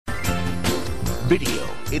Video.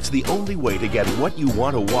 It's the only way to get what you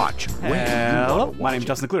want to watch when you want to watch. My name's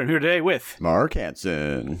Justin Decloux. I'm here today with Mark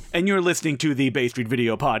Hanson. And you're listening to the Bay Street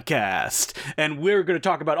Video Podcast. And we're going to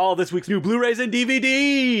talk about all this week's new Blu-rays and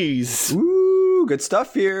DVDs. Ooh, good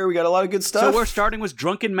stuff here. We got a lot of good stuff. So we're starting with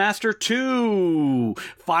Drunken Master 2.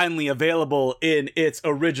 Finally available in its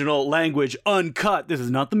original language, uncut. This is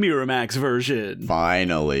not the Miramax version.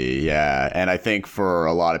 Finally, yeah. And I think for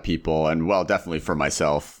a lot of people, and well, definitely for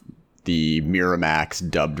myself, the Miramax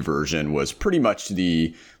dubbed version was pretty much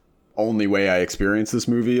the only way I experienced this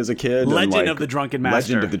movie as a kid. Legend of the Drunken Master.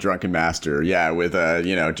 Legend of the Drunken Master, yeah, with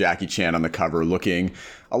Jackie Chan on the cover looking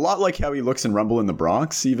a lot like how he looks in Rumble in the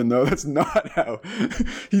Bronx, even though that's not how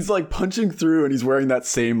he's like punching through, and he's wearing that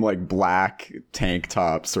same like black tank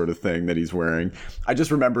top sort of thing that he's wearing. I just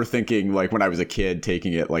remember thinking, like, when I was a kid,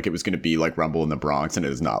 taking it like it was going to be like Rumble in the Bronx, and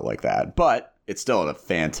it is not like that. But it's still a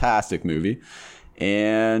fantastic movie.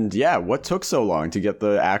 And yeah, what took so long to get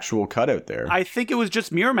the actual cut out there? I think it was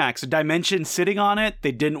just Miramax, a Dimension sitting on it.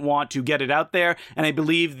 They didn't want to get it out there. And I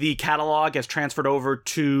believe the catalog has transferred over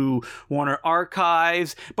to Warner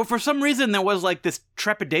Archives. But for some reason, there was like this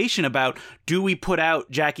trepidation about, do we put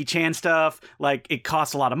out Jackie Chan stuff? Like, it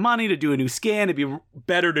costs a lot of money to do a new scan. It'd be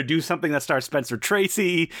better to do something that stars Spencer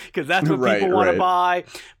Tracy, because that's what people want to buy.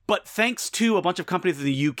 But thanks to a bunch of companies in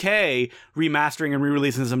the UK remastering and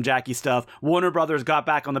re-releasing some Jackie stuff, Warner Brothers got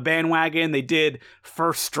back on the bandwagon. They did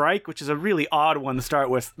First Strike, which is a really odd one to start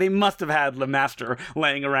with. They must have had Le Master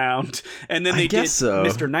laying around. And then they did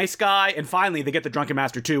Mr. Nice Guy. And finally, they get the Drunken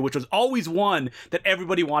Master 2, which was always one that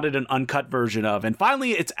everybody wanted an uncut version of. And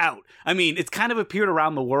finally, it's out. I mean, it's kind of appeared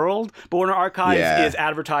around the world, but Warner Archives is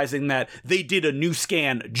advertising that they did a new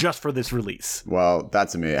scan just for this release. Well,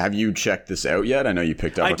 that's amazing. Have you checked this out yet? I know you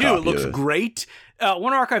picked up a copy. It looks great.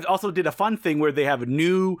 Warner Archives also did a fun thing where they have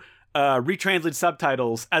new retranslated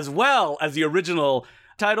subtitles as well as the original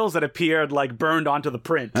titles that appeared like burned onto the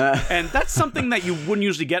print. And that's something that you wouldn't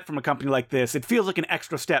usually get from a company like this. It feels like an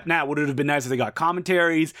extra step. Now, would it have been nice if they got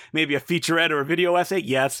commentaries, maybe a featurette or a video essay?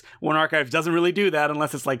 Yes. Warner Archives doesn't really do that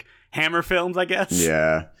unless it's like Hammer Films, I guess.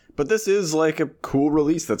 Yeah. But this is like a cool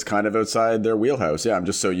release that's kind of outside their wheelhouse. Yeah, I'm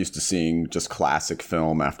just so used to seeing just classic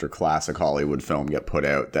film after classic Hollywood film get put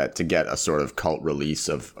out, that to get a sort of cult release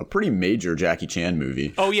of a pretty major Jackie Chan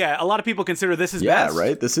movie. Oh, yeah. A lot of people consider this his best. best. Yeah,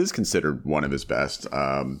 right? This is considered one of his best.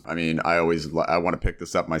 I mean, I want to pick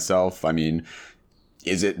this up myself. I mean,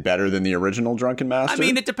 is it better than the original Drunken Master? I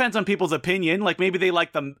mean, it depends on people's opinion. Like, maybe they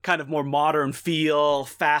like the kind of more modern feel,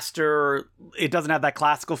 faster. It doesn't have that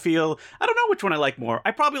classical feel. I don't know which one I like more. I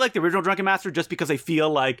probably like the original Drunken Master just because I feel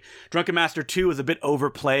like Drunken Master 2 is a bit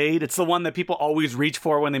overplayed. It's the one that people always reach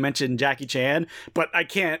for when they mention Jackie Chan, but I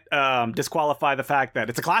can't disqualify the fact that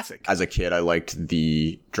it's a classic. As a kid, I liked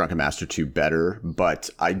the Drunken Master 2 better, but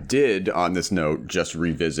I did, on this note, just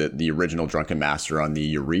revisit the original Drunken Master on the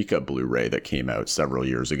Eureka Blu-ray that came out several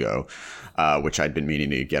years ago, which I'd been meaning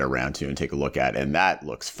to get around to and take a look at, and that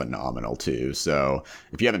looks phenomenal too. So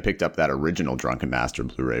if you haven't picked up that original Drunken Master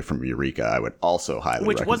Blu-ray from Eureka, I would also highly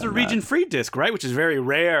recommend that. Which was a region-free disc, right? Which is very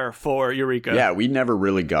rare for Eureka. Yeah, we never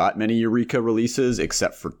really got many Eureka releases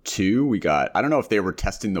except for two. We got, I don't know if they were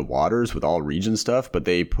testing the waters with all region stuff, but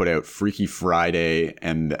they put out Fright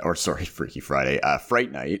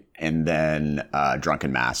Night, and then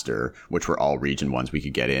Drunken Master, which were all region ones we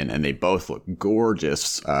could get in, and they both look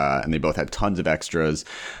gorgeous, and they both had tons of extras.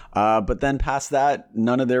 But then past that,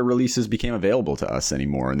 none of their releases became available to us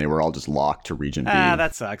anymore, and they were all just locked to region B.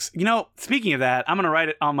 That sucks. You know, speaking of that, I'm going to write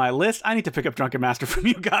it on my list. I need to pick up Drunken Master from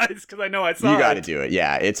you guys, because I know I saw it. You got to do it.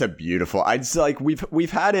 Yeah, it's a beautiful. It's like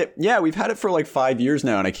we've had it. Yeah, we've had it for like 5 years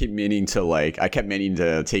now, and I kept meaning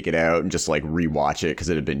to take it out and just like rewatch it because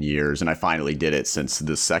it had been years, and I finally did it since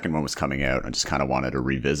the second one was coming out. I just kind of wanted to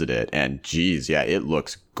revisit it, and geez, yeah, it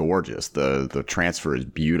looks gorgeous. The transfer is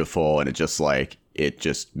beautiful, and it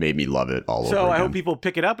just made me love it all over again. So I hope people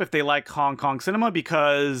pick it up if they like Hong Kong cinema,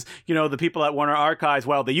 because, you know, the people at Warner Archives,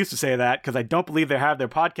 well, they used to say that, because I don't believe they have their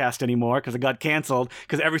podcast anymore because it got canceled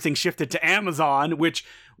because everything shifted to Amazon, which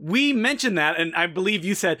we mentioned that, and I believe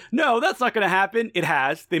you said, no, that's not going to happen. It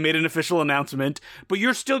has. They made an official announcement, but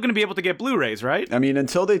you're still going to be able to get Blu-rays, right? I mean,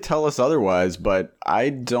 until they tell us otherwise, but I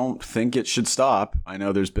don't think it should stop. I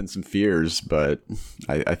know there's been some fears, but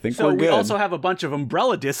I think we're good. So we also have a bunch of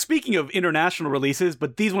Umbrella discs. Speaking of international releases,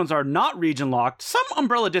 but these ones are not region locked. Some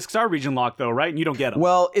Umbrella discs are region locked, though, right? And you don't get them.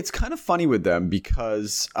 Well, it's kind of funny with them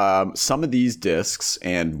because some of these discs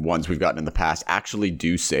and ones we've gotten in the past actually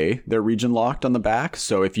do say they're region locked on the back.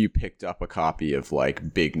 So if you picked up a copy of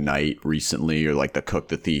like Big Night recently, or like The Cook,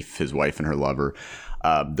 the Thief, His Wife and Her Lover,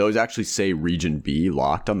 those actually say Region B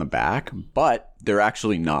locked on the back, but they're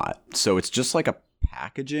actually not. So it's just like a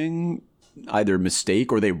packaging either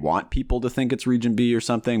mistake or they want people to think it's Region B or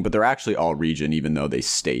something, but they're actually all region, even though they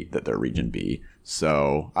state that they're Region B.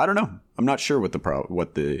 So I don't know. I'm not sure what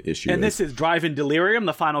the issue is. And this is Drive-In Delirium,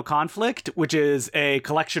 The Final Conflict, which is a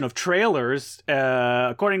collection of trailers.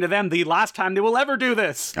 According to them, the last time they will ever do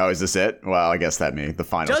this. Oh, is this it? Well, I guess that means the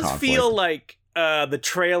Final Conflict. It does feel like the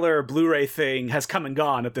trailer Blu-ray thing has come and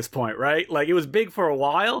gone at this point, right? Like, it was big for a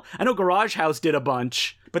while. I know Garage House did a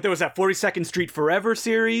bunch, but there was that 42nd Street Forever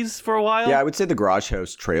series for a while. Yeah, I would say the Garage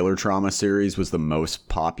House Trailer Trauma series was the most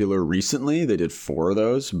popular recently. They did 4 of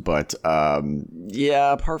those, but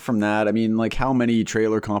yeah, apart from that, I mean, like, how many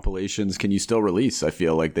trailer compilations can you still release? I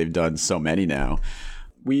feel like they've done so many now.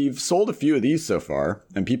 We've sold a few of these so far,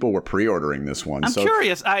 and people were pre-ordering this one. I'm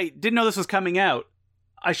curious. I didn't know this was coming out.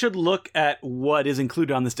 I should look at what is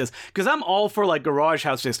included on this disc, because I'm all for, like, Garage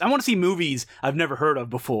House disc. I want to see movies I've never heard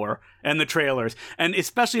of before, and the trailers, and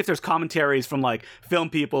especially if there's commentaries from, like,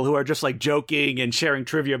 film people who are just, like, joking and sharing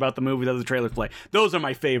trivia about the movie that the trailers play. Those are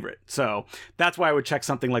my favorite, so that's why I would check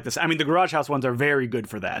something like this. I mean, the Garage House ones are very good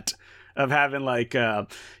for that, of having, like,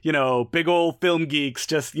 big old film geeks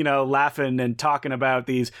just, laughing and talking about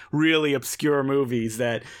these really obscure movies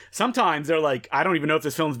that sometimes they're like, I don't even know if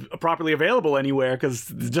this film's properly available anywhere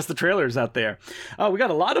because just the trailers out there. We got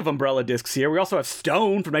a lot of umbrella discs here. We also have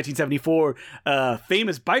Stone from 1974,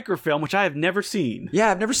 famous biker film, which I have never seen.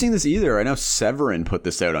 Yeah, I've never seen this either. I know Severin put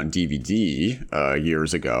this out on DVD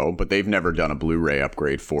years ago, but they've never done a Blu-ray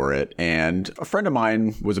upgrade for it. And a friend of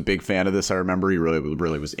mine was a big fan of this. I remember he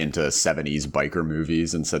really was into 70s biker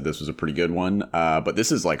movies and said this was a pretty good one. But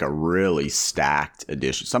this is like a really stacked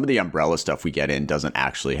edition. Some of the umbrella stuff we get in doesn't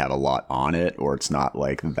actually have a lot on it, or it's not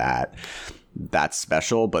like that's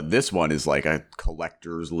special, but this one is like a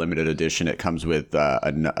collector's limited edition. It comes with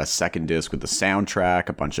a second disc with the soundtrack,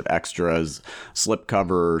 a bunch of extras,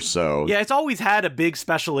 slipcover. So yeah, it's always had a big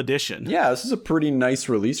special edition. Yeah, this is a pretty nice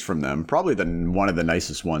release from them. Probably one of the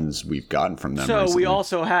nicest ones we've gotten from them. So recently. We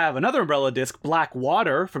also have another umbrella disc, Black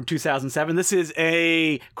Water from 2007. This is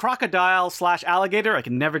a crocodile/alligator. I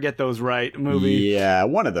can never get those right. Movie. Yeah,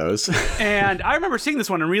 one of those. And I remember seeing this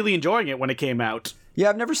one and really enjoying it when it came out. Yeah,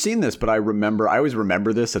 I've never seen this, but I always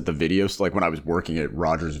remember this at the videos, like when I was working at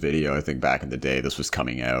Rogers Video, I think back in the day, this was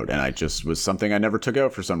coming out, and I just was something I never took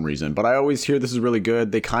out for some reason, but I always hear this is really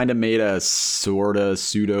good. They kind of made a sort of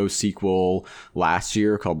pseudo sequel last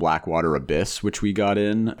year called Blackwater Abyss, which we got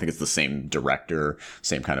in. I think it's the same director,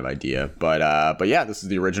 same kind of idea, but yeah, this is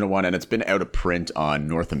the original one, and it's been out of print on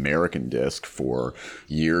North American disc for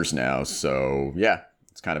years now, so yeah.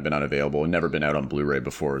 Kind of been unavailable and never been out on Blu-ray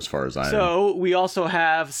before as far as I know. So we also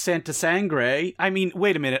have Santa Sangre. I mean,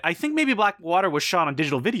 wait a minute. I think maybe Blackwater was shot on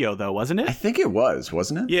digital video though, wasn't it? I think it was,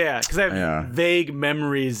 wasn't it? Yeah, because I have vague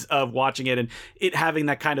memories of watching it and it having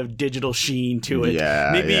that kind of digital sheen to it.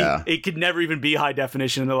 Yeah, maybe it could never even be high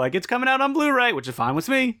definition and they're like, it's coming out on Blu-ray, which is fine with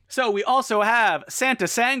me. So we also have Santa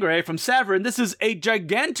Sangre from Severin. This is a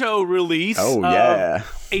giganto release. Oh, yeah.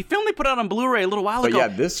 A film they put out on Blu-ray a little while ago. But yeah,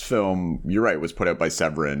 this film, you're right, was put out by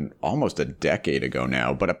Severin almost a decade ago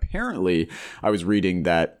now. But apparently, I was reading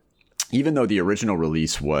that even though the original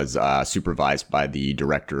release was supervised by the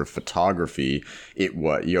director of photography,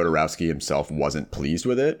 Jodorowsky himself wasn't pleased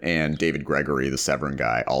with it. And David Gregory, the Severin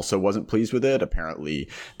guy, also wasn't pleased with it. Apparently,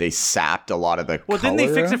 they sapped a lot of the color. Didn't they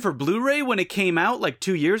fix it for Blu-ray when it came out like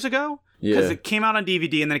 2 years ago? Yeah. Because it came out on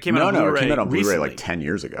DVD and then it came out on Blu-ray. No, it came out on Blu-ray recently. like 10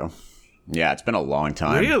 years ago. Yeah, it's been a long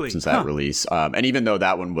time since that release. And even though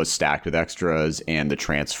that one was stacked with extras and the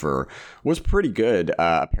transfer was pretty good,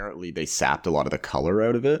 apparently they sapped a lot of the color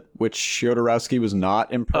out of it, which Jodorowsky was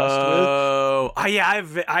not impressed with. Oh, yeah,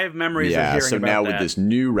 I have memories of hearing about that. Yeah, so now with this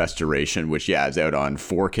new restoration, which, is out on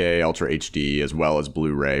 4K, Ultra HD, as well as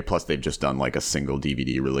Blu-ray, plus they've just done like a single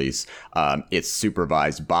DVD release. It's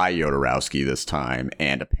supervised by Jodorowsky this time,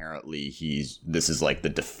 and apparently this is like the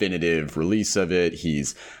definitive release of it.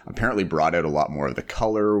 He's apparently brought out a lot more of the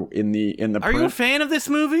color in the print. Are you a fan of this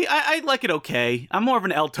movie? I like it okay. I'm more of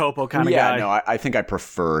an El Topo kind of guy. Yeah, no, I think I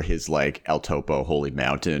prefer his like El Topo, Holy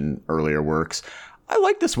Mountain earlier works. I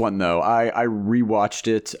like this one, though. I rewatched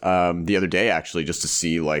it the other day, actually, just to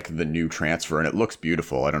see, like, the new transfer, and it looks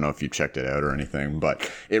beautiful. I don't know if you checked it out or anything, but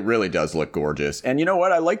it really does look gorgeous. And you know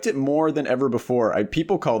what? I liked it more than ever before.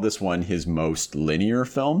 People call this one his most linear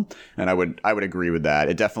film, and I would agree with that.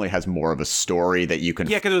 It definitely has more of a story that you can...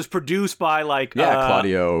 Yeah, because it was produced by, like...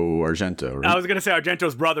 Claudio Argento, right? I was going to say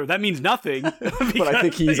Argento's brother. That means nothing. But I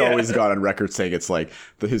think he's always gone on record saying it's, like,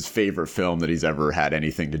 his favorite film that he's ever had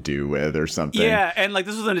anything to do with or something. Yeah, and like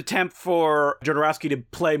this was an attempt for Jodorowsky to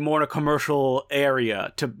play more in a commercial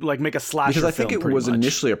area, to like make a slasher film. Because I think it was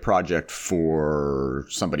initially a project for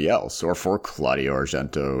somebody else, or for Claudio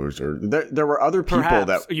Argento's, or there were other people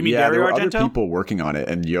that you mean Dario there were Argento? other people working on it,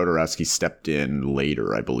 and Jodorowsky stepped in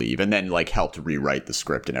later, I believe, and then like helped rewrite the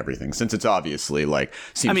script and everything. Since it's obviously like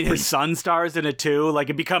seems his son stars in it too. Like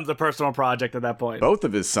it becomes a personal project at that point. Both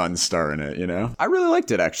of his sons star in it, you know? I really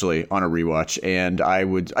liked it, actually, on a rewatch. And I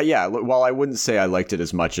would, while I wouldn't say I liked it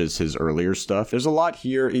as much as his earlier stuff, there's a lot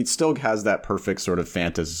here. It still has that perfect sort of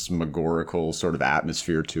phantasmagorical sort of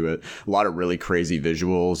atmosphere to it. A lot of really crazy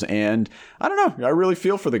visuals. And I don't know, I really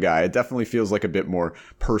feel for the guy. It definitely feels like a bit more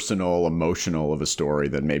personal, emotional of a story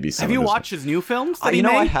than maybe some Have you watched his new films that he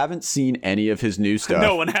made? I haven't seen any of his new stuff.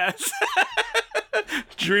 No one has.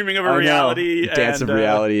 Dreaming of a Reality. Dance of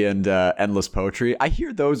Reality and Endless Poetry. I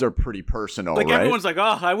hear those are pretty personal, like, right? everyone's like,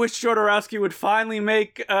 oh, I wish Jodorowsky would finally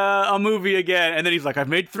make a movie again. And then he's like, I've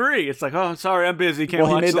made 3. It's like, oh, sorry, I'm busy. Can't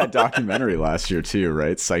watch he made them. that documentary last year, too,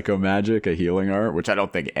 right? Psycho Magic, A Healing Art, which I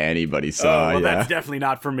don't think anybody saw. That's definitely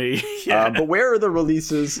not for me. Yeah. But where are the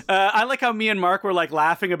releases? I like how me and Mark were like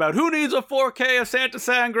laughing about who needs a 4K of Santa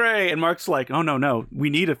Sangre? And Mark's like, oh, no,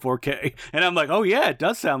 we need a 4K. And I'm like, oh, yeah, it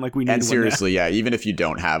does sound like we need one. And seriously, yeah, even if you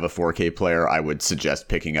don't have a 4K player, I would suggest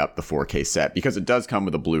picking up the 4K set because it does come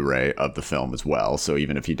with a Blu-ray of the film as well. So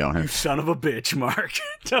even if you don't have... You son of a bitch, Mark.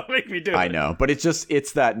 Don't make me do it. I know, but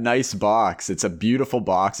it's that nice box. It's a beautiful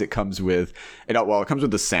box. It comes with... It comes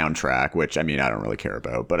with the soundtrack, which, I mean, I don't really care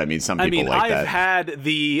about, but I mean, some people like that. I've had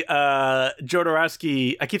the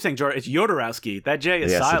Jodorowsky... I keep saying it's Jodorowsky. That J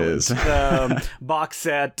is silent. It is. Box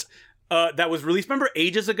set... that was released, remember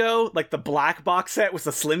ages ago? Like the black box set with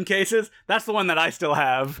the slim cases? That's the one that I still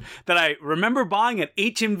have, that I remember buying at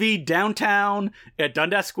HMV downtown at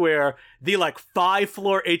Dundas Square. The like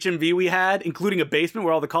 5-floor HMV we had, including a basement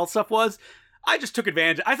where all the cult stuff was. I just took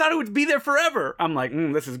advantage. I thought it would be there forever. I'm like,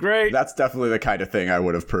 this is great. That's definitely the kind of thing I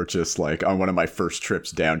would have purchased, like on one of my first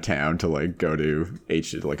trips downtown to like go to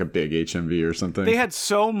like a big HMV or something. They had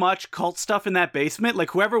so much cult stuff in that basement.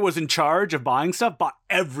 Like whoever was in charge of buying stuff bought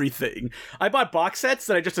everything. I bought box sets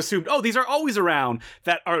that I just assumed, these are always around,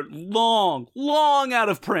 that are long out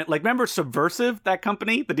of print. Like remember Subversive, that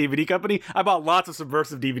company, the DVD company? I bought lots of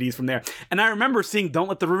Subversive DVDs from there. And I remember seeing Don't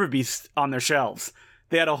Let the River Be on their shelves.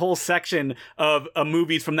 They had a whole section of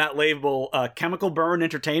movies from that label, Chemical Burn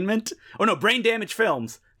Entertainment. Oh no, Brain Damage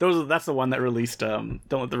Films. That's the one that released Don't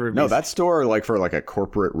Let the River Be. No, that store, like for like a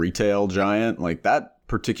corporate retail giant, like that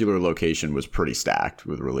particular location was pretty stacked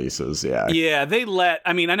with releases. Yeah,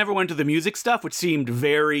 I never went to the music stuff, which seemed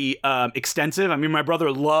very extensive. I mean, my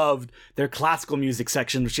brother loved their classical music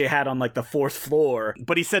section, which they had on like the 4th floor,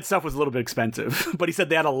 but he said stuff was a little bit expensive. But he said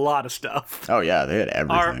they had a lot of stuff. Oh yeah, they had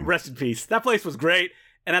everything. Rest in peace. That place was great.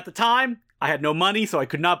 And at the time, I had no money, so I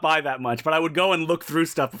could not buy that much. But I would go and look through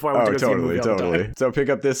stuff before I went to go see a movie all the time. So pick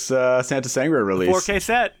up this Santa Sangre release. 4K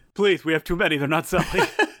set. Please, we have too many. They're not selling.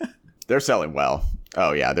 They're selling well.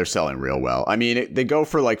 Oh, yeah, they're selling real well. I mean, they go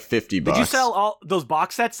for like $50. Did you sell all those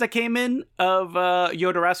box sets that came in of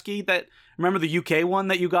Jodorowsky? Remember the UK one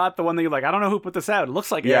that you got? The one that you're like, I don't know who put this out. It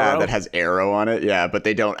looks like Arrow. Yeah, that has Arrow on it. Yeah, but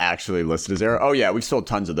they don't actually list it as Arrow. Oh, yeah, we've sold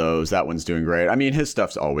tons of those. That one's doing great. I mean, his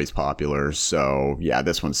stuff's always popular. So, yeah,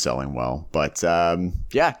 this one's selling well. But,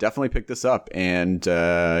 yeah, definitely pick this up. And,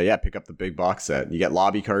 pick up the big box set. You get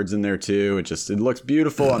lobby cards in there, too. It looks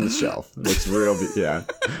beautiful on the shelf. It looks real. Yeah.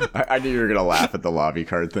 I knew you were going to laugh at the lobby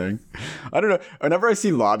card thing. I don't know. Whenever I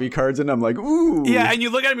see lobby cards in, I'm like, ooh. Yeah, and you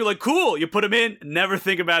look at them, you're like, cool. You put them in, never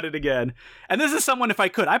think about it again. And this is someone, if I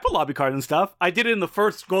could, I put lobby cards and stuff. I did it in the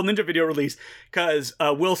first Golden Ninja video release because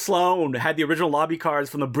Will Sloan had the original lobby cards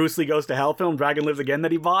from the Bruce Lee Goes to Hell film, Dragon Lives Again,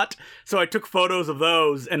 that he bought. So I took photos of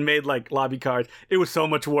those and made like lobby cards. It was so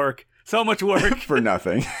much work. So much work. For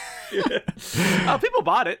nothing. People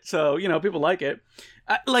bought it, so, people like it.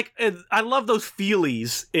 I love those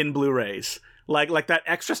feelies in Blu-rays. Like that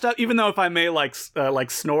extra stuff, even though if I may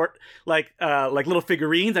snort, like little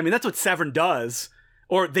figurines. I mean, that's what Severin does.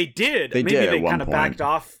 Or they did. Maybe they kind of backed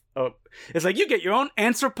off. Oh, it's like you get your own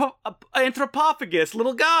anthropophagus,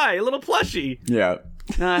 little guy, a little plushie. Yeah.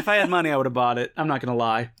 Nah, if I had money, I would have bought it. I'm not going to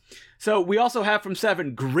lie. So we also have from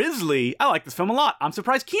Severin, GRIZZLY. I like this film a lot. I'm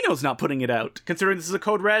surprised Kino's not putting it out, considering this is a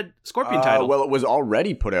Code Red Scorpion title. Well, it was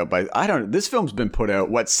already put out by, this film's been put out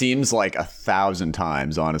what seems like 1,000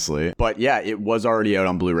 times, honestly. But yeah, it was already out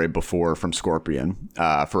on Blu-ray before from Scorpion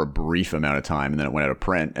for a brief amount of time, and then it went out of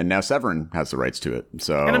print. And now Severin has the rights to it.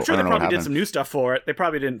 So and I'm sure they probably did some new stuff for it. They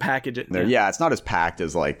probably didn't package it. Yeah, it's not as packed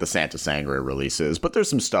as like the Santa Sangre releases, but there's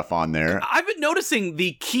some stuff on there. I've been noticing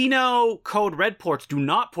the Kino Code Red ports do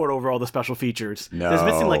not port over all the special features. No. There's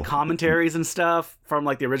missing like commentaries and stuff from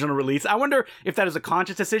like the original release. I wonder if that is a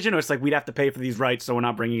conscious decision or it's like we'd have to pay for these rights, so we're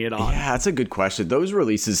not bringing it on. Yeah, that's a good question. Those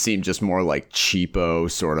releases seem just more like cheapo,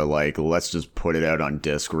 sort of like, let's just put it out on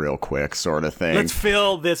disc real quick sort of thing. Let's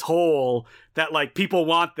fill this hole that like people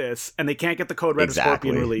want this and they can't get the Code Red or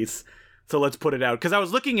Scorpion release. So let's put it out. Because I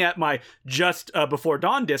was looking at my Just Before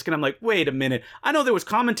Dawn disc, and I'm like, wait a minute. I know there was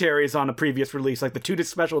commentaries on a previous release, like the 2-disc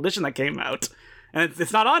special edition that came out. And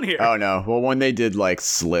it's not on here. Oh, no. Well, when they did, like,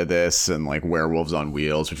 Slithus and, like, Werewolves on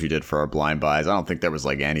Wheels, which we did for our blind buys, I don't think there was,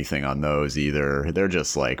 like, anything on those either. They're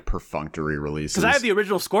just, like, perfunctory releases. Because I have the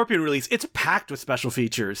original Scorpion release. It's packed with special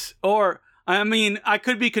features. Or, I mean, I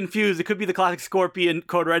could be confused. It could be the classic Scorpion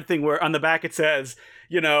Code Red thing where on the back it says,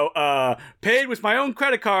 you know, paid with my own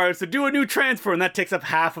credit cards to do a new transfer, and that takes up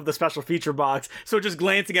half of the special feature box. So just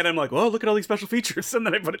glancing at it, I'm like, oh, look at all these special features, and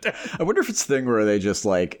then I put it down. I wonder if it's a thing where they just,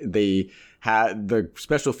 like, they had the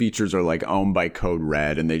special features are, like, owned by Code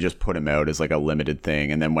Red, and they just put them out as, like, a limited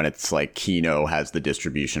thing, and then when it's, like, Kino has the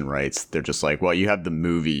distribution rights, they're just like, well, you have the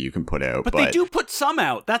movie you can put out. But they do put some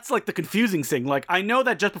out. That's, like, the confusing thing. Like, I know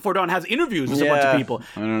that Just Before Dawn has interviews with a bunch of people,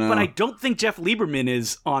 I don't know. but I don't think Jeff Lieberman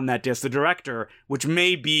is on that disc, the director, which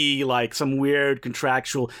may be, like, some weird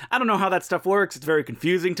contractual... I don't know how that stuff works. It's very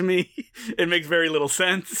confusing to me. It makes very little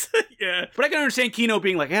sense. Yeah. But I can understand Kino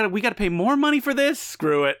being like, hey, we got to pay more money for this?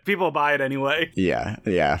 Screw it. People buy it anyway.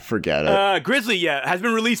 Yeah, forget it. GRIZZLY, has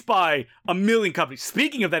been released by a million companies.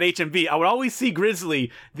 Speaking of that HMV, I would always see GRIZZLY,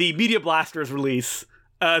 the Media Blasters release,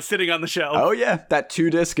 sitting on the shelf. Oh yeah, that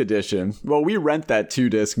 2-disc edition. Well, we rent that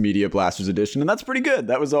 2-disc Media Blasters edition, and that's pretty good.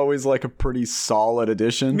 That was always like a pretty solid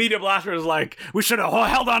edition. Media Blasters like, we should have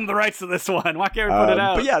held on to the rights to this one. Why can't we put it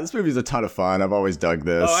out? But yeah, this movie's a ton of fun. I've always dug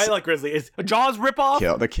this. Oh, I like GRIZZLY. Is a Jaws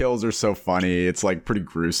ripoff? The kills are so funny. It's like pretty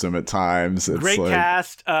gruesome at times. It's Great like,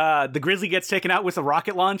 cast. The GRIZZLY gets taken out with a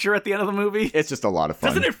rocket launcher at the end of the movie. It's just a lot of fun.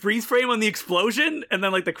 Doesn't it freeze frame on the explosion and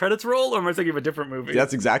then like the credits roll? Or am I thinking of a different movie?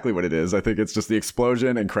 That's exactly what it is. I think it's just the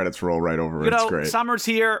explosion and credits roll right over it. You know, It's great. Summer's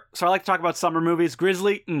here, so I like to talk about summer movies.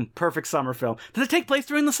 GRIZZLY, perfect summer film. Does it take place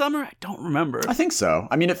during the summer? I don't remember. I think so.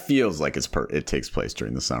 I mean, it feels like it takes place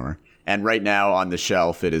during the summer. And right now on the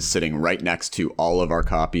shelf, it is sitting right next to all of our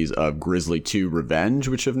copies of GRIZZLY 2 Revenge,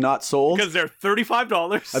 which have not sold. Because they're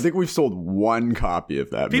 $35. I think we've sold one copy of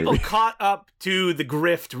that People movie. caught up to the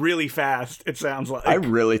grift really fast, it sounds like. I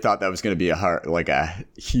really thought that was going to be a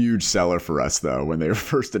huge seller for us, though, when they were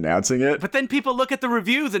first announcing it. But then people look at the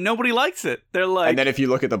reviews and nobody likes it. They're like... And then if you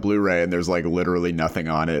look at the Blu-ray and there's like literally nothing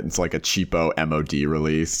on it, it's like a cheapo MOD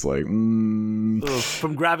release, like,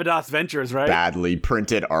 from Gravitas Ventures, right? badly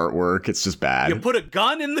printed artwork. It's just bad. You put a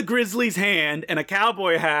gun in the GRIZZLY's hand and a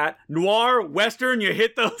cowboy hat, noir, western, you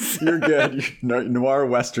hit those. You're good. Noir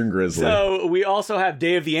Western GRIZZLY. So we also have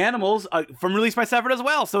Day of the Animals from released by Severin as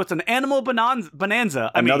well. So it's an animal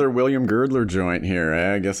bonanza. Another William Girdler joint here.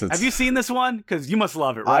 I guess it's... Have you seen this one? Because you must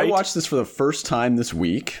love it, right? I watched this for the first time this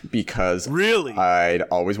week because really? I'd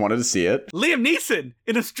always wanted to see it. Liam Neeson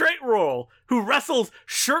in a straight role who wrestles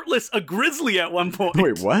shirtless a grizzly at one point.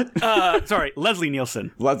 Wait, what? Sorry, Leslie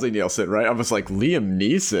Nielsen. Leslie Nielsen, right? I was like, Liam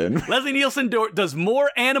Neeson? Leslie Nielsen does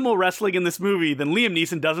more animal wrestling in this movie than Liam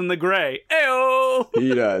Neeson does in The Grey. Ayo!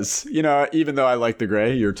 He does. You know, even though I like The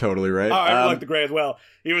Grey, you're totally right. Oh, I like The Grey as well.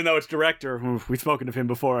 Even though it's director, we've spoken of him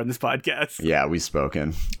before on this podcast. Yeah, we've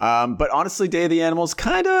spoken. But honestly, Day of the Animals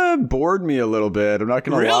kind of bored me a little bit. I'm not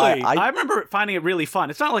going to lie. I remember finding it really fun.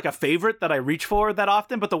 It's not like a favorite that I reach for that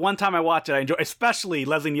often, but the one time I watch it, I enjoy, especially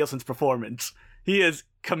Leslie Nielsen's performance. He is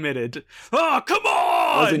committed. Oh, come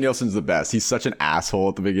on! Leslie Nielsen's the best. He's such an asshole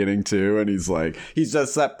at the beginning, too. And he's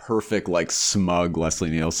just that perfect, like, smug Leslie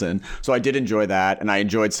Nielsen. So I did enjoy that. And I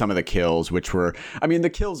enjoyed some of the kills, which were, I mean, the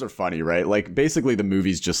kills are funny, right? Like, basically the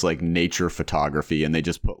movie's just like nature photography. And they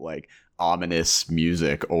just put like ominous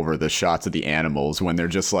music over the shots of the animals when they're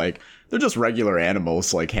just regular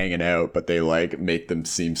animals like hanging out, but they like make them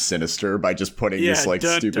seem sinister by just putting this like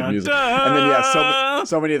stupid music. And then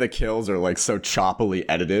so many of the kills are like so choppily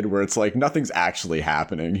edited where it's like nothing's actually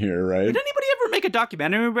happening here, right? Did anybody ever make a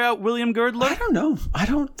documentary about William Girdler? I don't know. I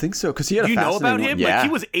don't think so, because he had a fascinating... Do you know about him? Yeah. Like, he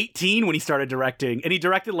was 18 when he started directing, and he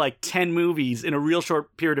directed like 10 movies in a real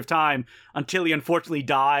short period of time until he unfortunately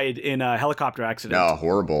died in a helicopter accident. No,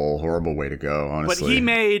 horrible way to go, honestly. But he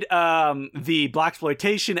made the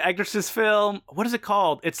blaxploitation Exorcist film. What is it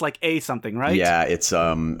called? It's like A something, right? Yeah, it's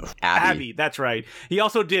Abby. That's right. He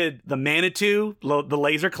also did the Manitou, the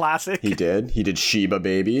laser classic. He did Sheba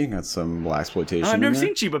Baby. Got some blaxploitation. I've never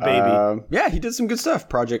seen Sheba Baby. Yeah, he did some good stuff.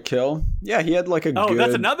 Project Kill. Yeah, he had like a good...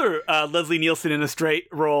 that's another Leslie Nielsen in a straight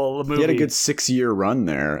role movie. He had a good 6-year run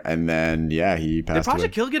there, and then, yeah, he passed away. Did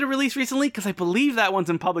Project Kill get a release recently? Because I believe that one's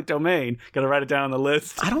in public domain. Gotta write it down on the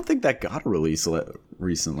list. I don't think that got a release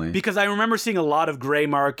recently. Because I remember seeing a lot of gray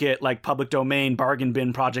market, like public domain, bargain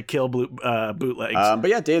bin Project Kill bootlegs. But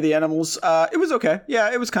yeah, Day of the Animals, it was okay.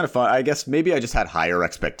 Yeah, it was kind of fun. I guess maybe I just had higher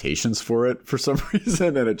expectations for it for some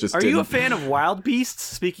reason, and it just Are you a fan of Wild Beasts?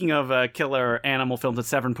 Speaking of killer animal films that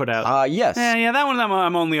Severin put out. Yes. Yeah, that one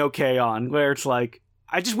I'm only okay on, where it's like,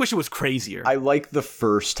 I just wish it was crazier. I like the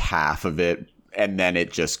first half of it, and then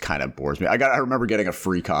it just kind of bores me. I remember getting a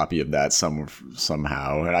free copy of that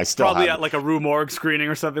somehow, and I still probably have at like a Rue Morgue screening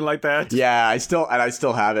or something like that. Yeah, I still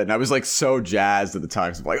have it, and I was like so jazzed at the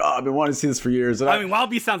time. So I'm like, oh, I've been wanting to see this for years. And I mean, Wild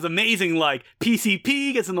Beast sounds amazing. Like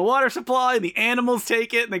PCP gets in the water supply, and the animals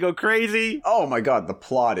take it, and they go crazy. Oh my god, the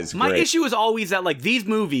plot is My great. issue is always that like these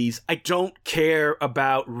movies, I don't care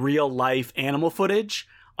about real life animal footage.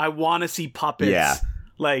 I want to see puppets,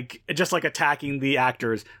 like just like attacking the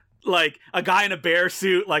actors. Like a guy in a bear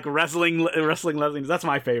suit, like wrestling Leslie. That's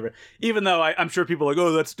my favorite. Even though I'm sure people are like,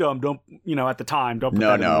 oh, that's dumb. Don't, at the time, don't.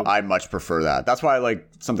 No, I much prefer that. That's why I like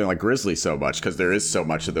something like Grizzly so much, because there is so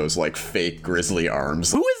much of those like fake grizzly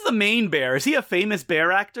arms. Who is the main bear? Is he a famous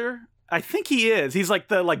bear actor? I think he is. He's like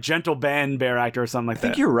the Gentle Ben bear actor or something like that. I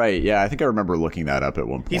think you're right. Yeah, I think I remember looking that up at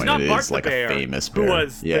one point. He's not Bart the like bear, a famous bear. who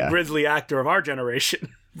was the grizzly actor of our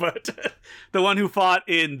generation. But the one who fought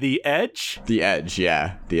in The Edge? The Edge,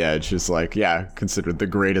 yeah. The Edge is considered the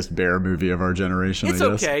greatest bear movie of our generation, It's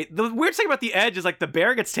I guess. okay. The weird thing about The Edge is like the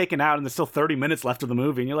bear gets taken out and there's still 30 minutes left of the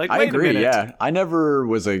movie. And you're like, wait I agree, a minute. yeah. I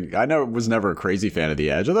was never a crazy fan of The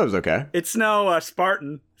Edge. I thought it was okay. It's no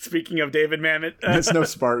Spartan, speaking of David Mamet. It's no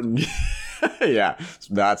Spartan. Yeah,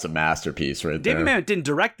 that's a masterpiece right there. David Mamet didn't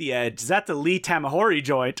direct The Edge. That's a Lee Tamahori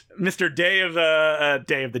joint. Mr. Day of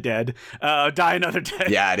the Dead. Die Another Day.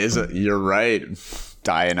 Yeah, it is. You're right.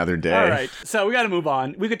 Die Another Day. All right, so we got to move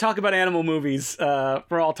on. We could talk about animal movies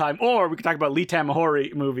for all time, or we could talk about Lee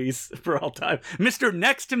Tamahori movies for all time. Mr.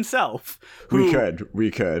 Next himself. We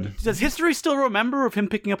could. Does history still remember of him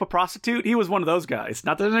picking up a prostitute? He was one of those guys.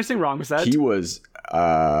 Not that there's anything wrong with that. He was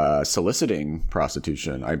soliciting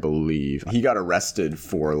prostitution, I believe. He got arrested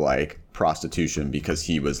for like prostitution because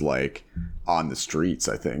he was like on the streets,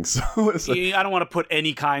 I think. So I don't want to put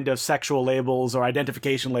any kind of sexual labels or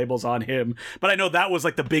identification labels on him, but I know that was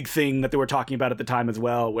like the big thing that they were talking about at the time as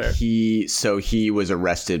well, where he was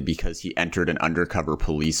arrested because he entered an undercover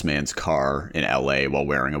policeman's car in LA while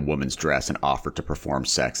wearing a woman's dress and offered to perform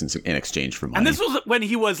sex in exchange for money. And this was when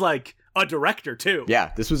he was like a director too.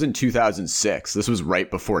 Yeah, this was in 2006. This was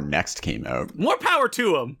right before Next came out. More power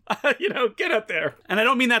to him. Get up there. And I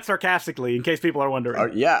don't mean that sarcastically, in case people are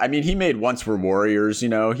wondering. Yeah, I mean, he made Once Were Warriors,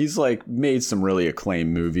 he's like made some really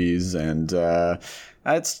acclaimed movies, and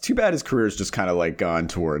it's too bad his career's just kind of like gone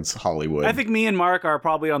towards Hollywood. I think me and Mark are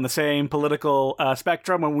probably on the same political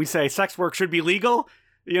spectrum when we say sex work should be legal.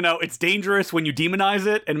 It's dangerous when you demonize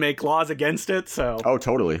it and make laws against it, so... Oh,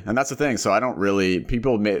 totally. And that's the thing. So I don't really...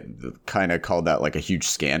 People kind of called that like a huge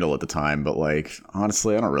scandal at the time, but like,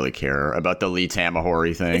 honestly, I don't really care about the Lee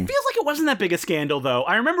Tamahori thing. It feels like it wasn't that big a scandal, though.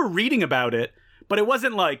 I remember reading about it, but it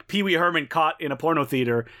wasn't like Pee Wee Herman caught in a porno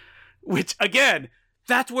theater, which, again...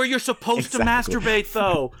 That's where you're supposed to masturbate,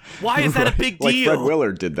 though. Why is that a big deal? Like Fred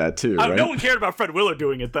Willard did that, too, right? No one cared about Fred Willard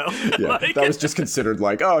doing it, though. Yeah, that was just considered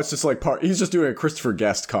like, it's just like he's just doing a Christopher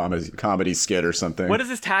Guest comedy skit or something. What is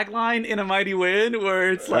his tagline in A Mighty Wind?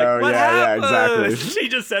 Where it's like, what happened? Yeah, exactly. He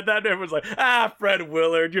just said that, and everyone's like, Fred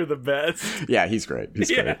Willard, you're the best. Yeah, he's great. He's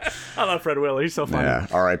great. I love Fred Willard. He's so funny. Yeah,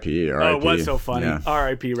 R.I.P. Oh, it was so funny. Yeah.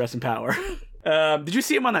 R.I.P. Rest in power. Did you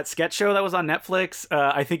see him on that sketch show that was on Netflix?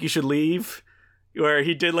 I Think You Should Leave? Where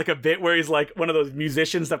he did like a bit where he's like one of those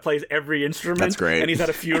musicians that plays every instrument. That's great. And he's at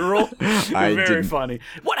a funeral. Very funny.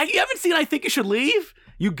 What? You haven't seen I Think You Should Leave?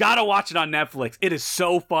 You gotta watch it on Netflix. It is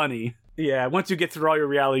so funny. Yeah, once you get through all your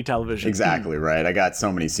reality television. Exactly, right. I got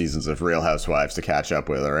so many seasons of Real Housewives to catch up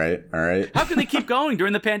with, all right? How can they keep going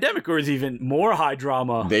during the pandemic, or is it even more high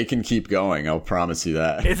drama? They can keep going, I'll promise you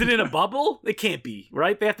that. Is it in a bubble? It can't be,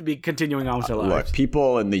 right? They have to be continuing on with their lives. Look,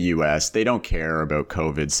 people in the U.S., they don't care about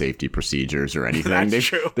COVID safety procedures or anything. That's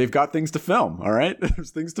true. They've got things to film, all right?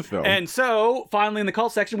 There's things to film. And so, finally in the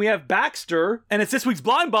cult section, we have Baxter, and it's this week's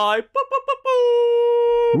Blind Buy. Boop, boop, boop, boop.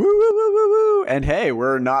 Woo, woo, woo, woo, woo. And hey,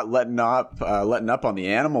 we're not letting up on the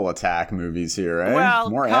animal attack movies here, eh? Well,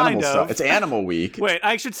 more animal stuff. It's Animal Week. Wait,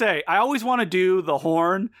 I should say, I always want to do the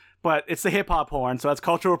horn, but it's the hip-hop horn, so that's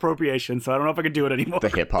cultural appropriation, so I don't know if I can do it anymore. The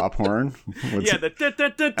hip-hop horn? Yeah, the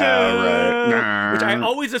right. which I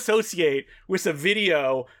always associate with a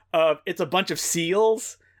video of, it's a bunch of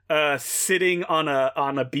seals sitting on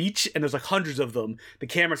a beach, and there's like hundreds of them. The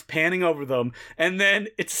camera's panning over them, and then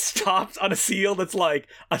it stops on a seal that's like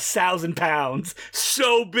 1,000 pounds,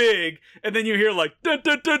 so big, and then you hear like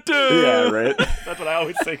Yeah, right. That's what I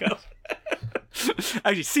always think of.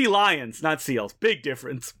 Actually, sea lions, not seals. Big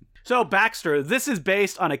difference. So, Baxter, this is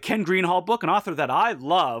based on a Ken Greenhall book, an author that I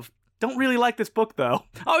love. Don't really like this book, though.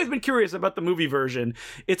 I've always been curious about the movie version.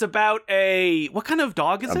 It's about what kind of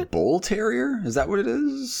dog is it? A bull terrier? Is that what it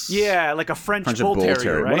is? Yeah, like a French bull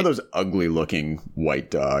terrier, right? One of those ugly-looking white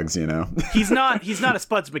dogs, you know? He's not a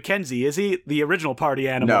Spuds MacKenzie, is he? The original party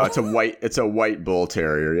animal. No, it's a white bull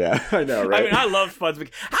terrier, yeah. I know, right? I mean, I love Spuds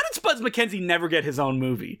MacKenzie. How did Spuds MacKenzie never get his own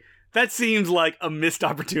movie? That seems like a missed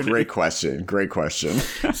opportunity. Great question.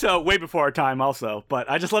 So, way before our time also, but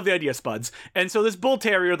I just love the idea of Spuds. And so this bull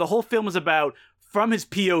terrier, the whole film is about from his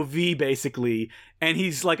POV, basically, and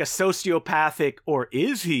he's like a sociopathic, or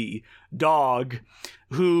is he, dog,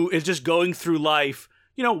 who is just going through life,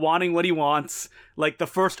 you know, wanting what he wants. Like the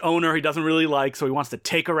first owner he doesn't really like, so he wants to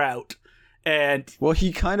take her out. And well,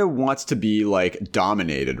 he kind of wants to be like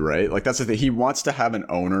dominated, right? Like that's the thing. He wants to have an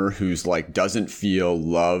owner who's like doesn't feel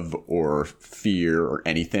love or fear or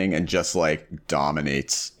anything, and just like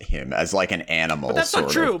dominates him as like an animal. But that's not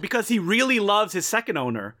true, because he really loves his second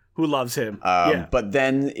owner, who loves him. But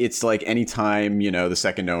then it's like anytime, you know, the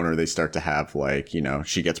second owner, they start to have like, you know,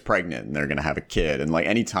 she gets pregnant and they're going to have a kid. And like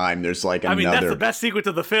anytime there's like another... I mean, that's the best sequence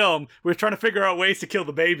of the film. We're trying to figure out ways to kill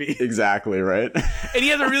the baby. Exactly, right? And he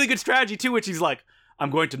has a really good strategy too, which he's like, I'm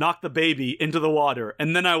going to knock the baby into the water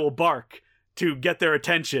and then I will bark to get their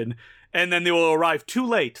attention. And then they will arrive too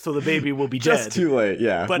late, so the baby will be dead. Just too late,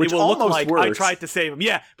 yeah. But it will look like works. I tried to save him.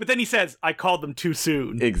 Yeah, but then he says, I called them too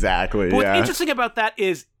soon. Exactly, but what's interesting about that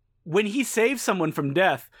is when he saves someone from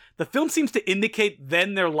death, the film seems to indicate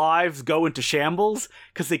then their lives go into shambles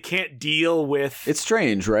because they can't deal with... It's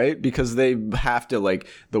strange, right? Because they have to, like,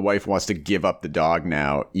 the wife wants to give up the dog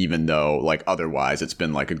now, even though, like, otherwise it's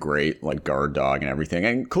been, like, a great, like, guard dog and everything.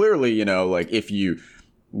 And clearly, you know, like,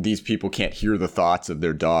 these people can't hear the thoughts of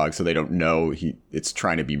their dog, so they don't know it's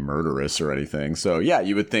trying to be murderous or anything. So yeah,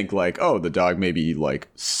 you would think like, oh, the dog maybe like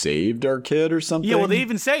saved our kid or something. Yeah, well, they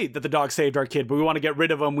even say that the dog saved our kid, but we want to get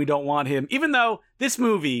rid of him. We don't want him. Even though this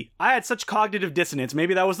movie, I had such cognitive dissonance,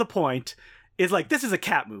 maybe that was the point, is like, this is a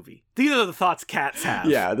cat movie. These are the thoughts cats have.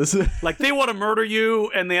 Yeah, this is... like, they want to murder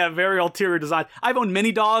you, and they have very ulterior designs. I've owned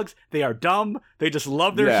many dogs. They are dumb. They just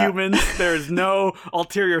love their humans. There's no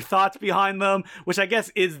ulterior thoughts behind them, which I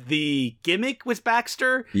guess is the gimmick with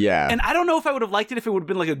Baxter. Yeah. And I don't know if I would have liked it if it would have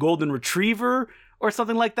been like a golden retriever or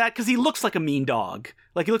something like that, because he looks like a mean dog.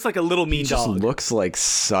 Like, he looks like a little mean dog. He just looks like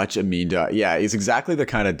such a mean dog. Yeah, he's exactly the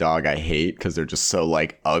kind of dog I hate, because they're just so,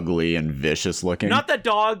 like, ugly and vicious looking. Not that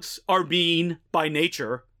dogs are mean by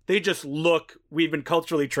nature. They just look, we've been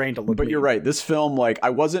culturally trained to look But mean. You're right. This film, like,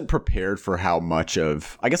 I wasn't prepared for how much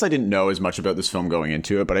of... I guess I didn't know as much about this film going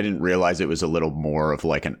into it, but I didn't realize it was a little more of,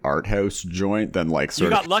 like, an art house joint than, like,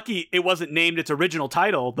 sort of... You got lucky it wasn't named its original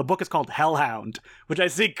title. The book is called Hellhound, which I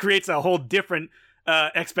think creates a whole different...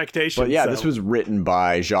 expectations. But yeah, this was written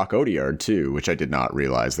by Jacques Audiard too, which I did not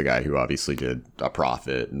realize, the guy who obviously did A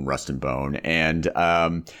Prophet and Rust and Bone. And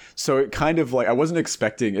so it kind of like, I wasn't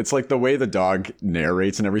expecting, it's like the way the dog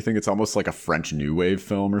narrates and everything, it's almost like a French New Wave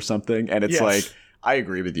film or something. And it's like, I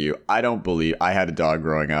agree with you. I had a dog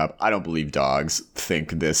growing up. I don't believe dogs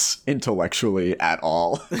think this intellectually at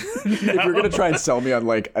all. No. If you're going to try and sell me on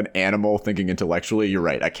like an animal thinking intellectually, you're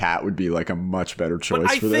right. A cat would be like a much better choice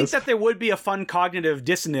but for this. I think that there would be a fun cognitive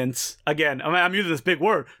dissonance. Again, I'm using this big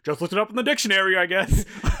word. Just looked it up in the dictionary, I guess.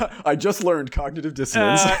 I just learned cognitive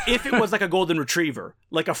dissonance. If it was like a golden retriever,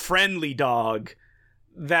 like a friendly dog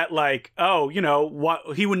that like, oh, you know,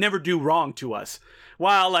 he would never do wrong to us.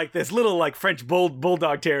 While like this little like French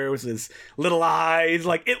bulldog terrier with his little eyes,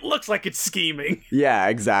 like it looks like it's scheming. Yeah,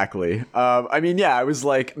 exactly. I mean, yeah, I was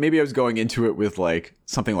like, maybe I was going into it with like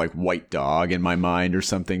something like White Dog in my mind or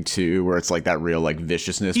something too, where it's like that real like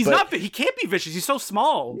viciousness. He can't be vicious. He's so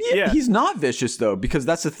small. Yeah, he's not vicious though, because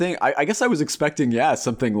that's the thing. I guess I was expecting,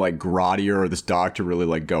 something like Grottier or this dog to really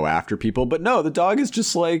like go after people, but no, the dog is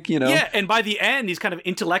just like, you know. Yeah, and by the end, he's kind of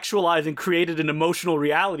intellectualized and created an emotional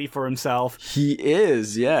reality for himself. He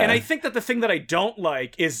is, yeah. And I think that the thing that I don't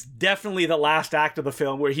like is definitely the last act of the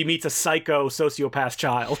film where he meets a psycho sociopath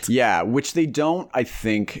child. Yeah, which they don't, I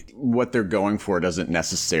think, what they're going for doesn't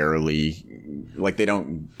necessarily like they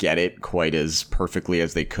don't get it quite as perfectly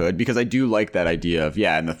as they could, because I do like that idea of,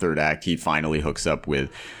 in the third act he finally hooks up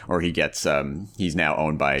with, or he gets he's now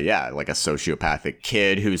owned by like a sociopathic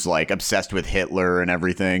kid who's like obsessed with Hitler and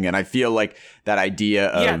everything, and I feel like that idea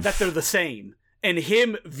of that they're the same, and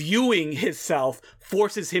him viewing himself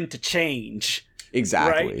forces him to change.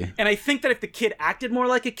 Exactly. Right? And I think that if the kid acted more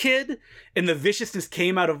like a kid and the viciousness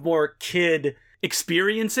came out of more kid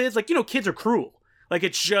experiences, like, kids are cruel. Like,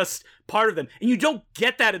 it's just part of them. And you don't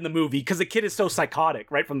get that in the movie because the kid is so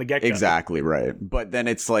psychotic right from the get-go. Exactly, right. But then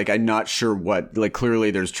it's like, I'm not sure what, like,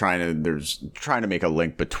 clearly there's trying to make a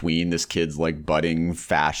link between this kid's, like, budding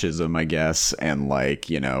fascism, I guess, and, like,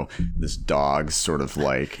 this dog's sort of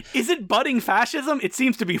like... Is it budding fascism? It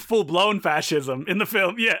seems to be full-blown fascism in the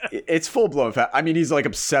film, yeah. It's full-blown I mean, he's, like,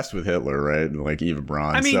 obsessed with Hitler, right? Like, Eva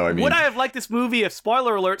Braun. I mean, would I have liked this movie if,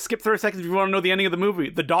 spoiler alert, skip 30 seconds if you want to know the ending of the movie,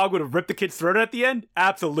 the dog would have ripped the kid's throat at the end?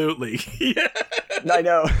 Absolutely. Yeah. I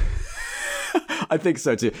know. I think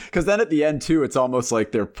so too. Because then at the end too, it's almost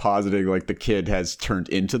like they're positing like the kid has turned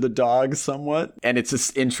into the dog somewhat. And it's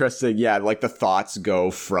just interesting. Yeah, like the thoughts go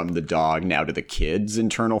from the dog now to the kid's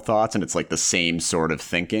internal thoughts. And it's like the same sort of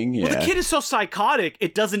thinking. Yeah. Well, the kid is so psychotic,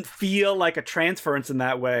 it doesn't feel like a transference in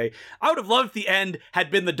that way. I would have loved if the end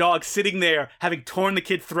had been the dog sitting there, having torn the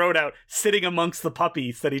kid's throat out, sitting amongst the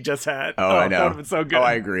puppies that he just had. Oh, I know. That would have been so good. Oh,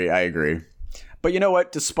 I agree. But you know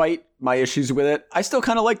what? Despite my issues with it, I still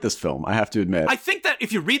kind of like this film, I have to admit. I think that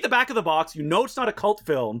if you read the back of the box, it's not a cult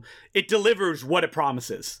film. It delivers what it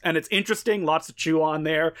promises. And it's interesting, lots to chew on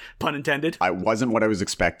there, pun intended. I wasn't what I was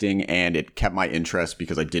expecting, and it kept my interest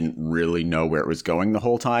because I didn't really know where it was going the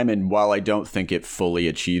whole time. And while I don't think it fully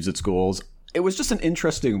achieves its goals, it was just an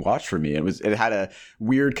interesting watch for me. It had a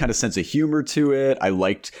weird kind of sense of humor to it. I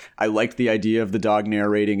liked the idea of the dog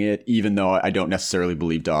narrating it, even though I don't necessarily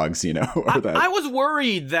believe dogs, I was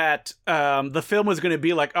worried that the film was going to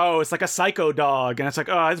be like, oh, it's like a psycho dog, and it's like,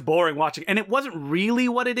 oh, it's boring watching. And it wasn't really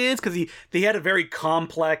what it is, because they had a very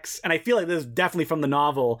complex, and I feel like this is definitely from the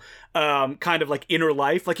novel, kind of like inner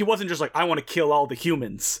life. Like, he wasn't just like, I want to kill all the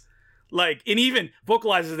humans. Like, and even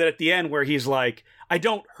vocalizes it at the end where he's like, I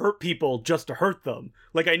don't hurt people just to hurt them.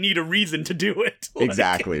 Like, I need a reason to do it. Like,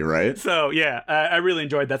 exactly, right? So, yeah, I really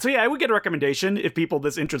enjoyed that. So, yeah, I would get a recommendation if people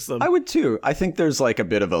this interests them. I would, too. I think there's, like, a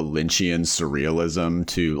bit of a Lynchian surrealism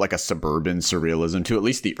to, like, a suburban surrealism to at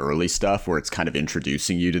least the early stuff where it's kind of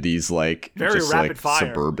introducing you to these, like, very just, rapid like, fire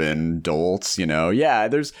suburban dolts, Yeah,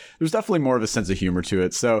 there's definitely more of a sense of humor to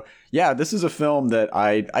it. So, yeah, this is a film that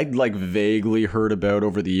I'd like, vaguely heard about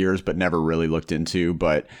over the years, but never really looked into,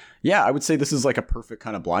 but... Yeah, I would say this is like a perfect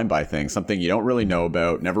kind of blind buy thing. Something you don't really know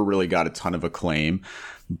about, never really got a ton of acclaim.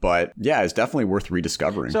 But yeah, it's definitely worth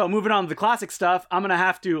rediscovering. So moving on to the classic stuff, I'm going to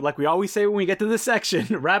have to, like we always say when we get to this section,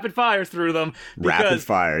 rapid fire through them. Rapid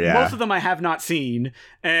fire, yeah. Most of them I have not seen.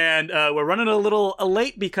 And we're running a little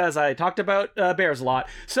late because I talked about bears a lot.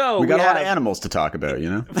 So we got a lot of animals to talk about,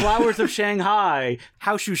 Flowers of Shanghai,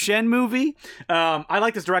 Hao Shushen movie. I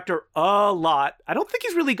like this director a lot. I don't think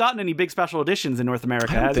he's really gotten any big special editions in North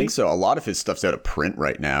America, I don't think so. A lot of his stuff's out of print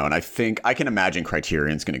right now. And I can imagine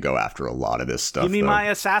Criterion's going to go after a lot of this stuff. Give me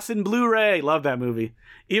my Assassin Blu-ray. Love that movie.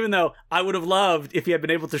 Even though I would have loved if he had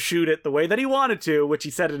been able to shoot it the way that he wanted to, which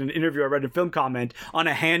he said in an interview I read in Film Comment, on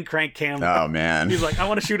a hand crank camera. Oh, man. He's like, I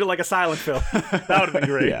want to shoot it like a silent film. That would have been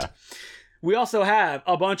great. Yeah. We also have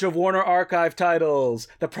a bunch of Warner Archive titles.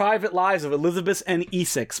 The Private Lives of Elizabeth and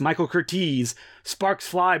Essex, Michael Curtiz. Sparks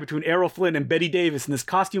fly between Errol Flynn and Bette Davis in this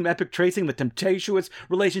costume epic tracing the tempestuous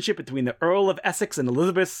relationship between the Earl of Essex and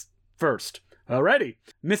Elizabeth I. Alrighty.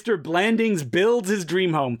 Mr. Blandings builds his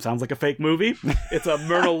dream home. Sounds like a fake movie. It's a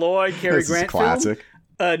Myrna Loy, Cary Grant classic. film.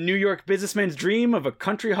 A New York businessman's dream of a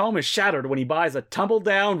country home is shattered when he buys a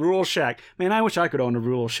tumble-down rural shack. Man, I wish I could own a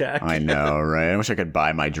rural shack. I know, right? I wish I could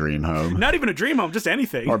buy my dream home. Not even a dream home, just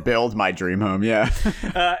anything. Or build my dream home, yeah.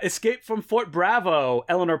 Escape from Fort Bravo.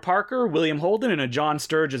 Eleanor Parker, William Holden in a John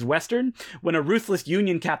Sturges Western. When a ruthless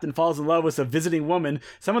Union captain falls in love with a visiting woman,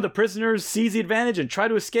 some of the prisoners seize the advantage and try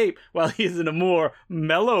to escape while he is in a more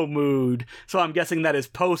mellow mood. So I'm guessing that is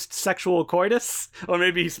post-sexual coitus? Or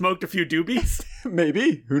maybe he smoked a few doobies?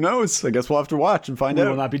 Maybe. Who knows? I guess we'll have to watch and find out. We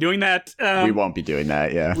will not be doing that. We won't be doing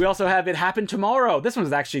that, yeah. We also have It Happened Tomorrow. This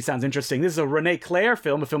one actually sounds interesting. This is a Renee Claire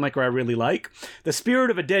film, a filmmaker I really like. The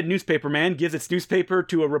spirit of a dead newspaperman gives its newspaper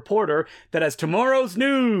to a reporter that has tomorrow's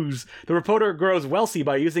news. The reporter grows wealthy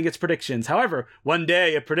by using its predictions. However, one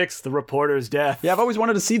day it predicts the reporter's death. Yeah, I've always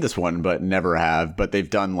wanted to see this one, but never have. But they've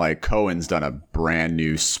done, like, Cohen's done a brand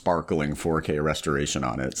new sparkling 4K restoration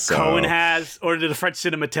on it. So. Cohen has, or did the French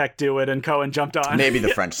Cinematheque do it and Cohen jumped on? Maybe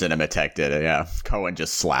the French Cinematheque did it, yeah. Cohen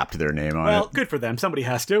just slapped their name on it. Well, good for them. Somebody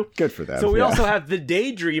has to. Good for them. So we also have The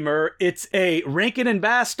Daydreamer. It's a Rankin and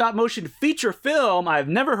Bass stop-motion feature film I've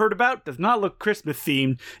never heard about. Does not look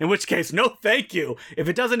Christmas-themed, in which case, no thank you. If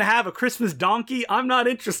it doesn't have a Christmas donkey, I'm not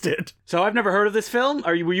interested. So I've never heard of this film.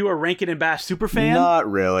 Were you a Rankin and Bass super fan? Not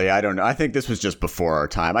really. I don't know. I think this was just before our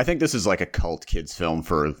time. I think this is like a cult kids film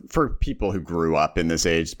for people who grew up in this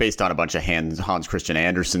age. It's based on a bunch of Hans Christian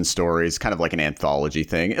Andersen stories, kind of like an anthology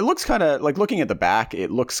thing. It looks kind of like, looking at the back,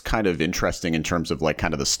 it looks kind of interesting in terms of like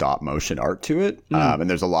kind of the stop motion art to it. And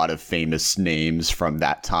there's a lot of famous names from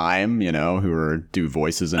that time, you know, who do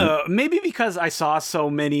voices in it. Maybe because I saw so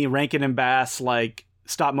many Rankin and Bass like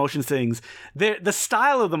stop motion things, the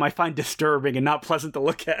style of them I find disturbing and not pleasant to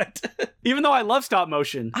look at. Even though I love stop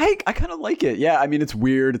motion, I kind of like it. Yeah, I mean, it's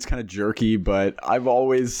weird, it's kind of jerky, but I've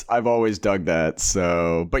always dug that.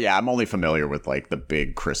 So, but yeah, I'm only familiar with like the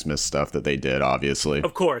big Christmas stuff that they did, obviously.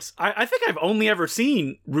 Of course. I think I've only ever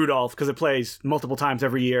seen Rudolph because it plays multiple times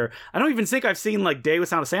every year. I don't even think I've seen like Day with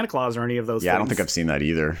Sound of Santa Claus or any of those things. I don't think I've seen that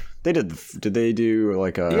either. Did they do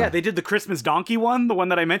like a... Yeah, they did the Christmas Donkey one, the one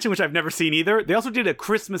that I mentioned, which I've never seen either. They also did a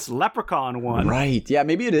Christmas Leprechaun one. Right. Yeah,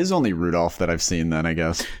 maybe it is only Rudolph that I've seen then, I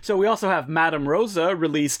guess. So we also have Madame Rosa,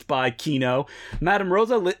 released by Kino. Madame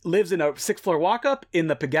Rosa lives in a 6th-floor walk-up in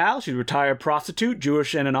the Pigalle. She's a retired prostitute,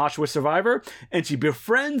 Jewish and an Auschwitz survivor, and she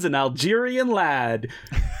befriends an Algerian lad.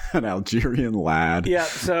 An Algerian lad. Yeah,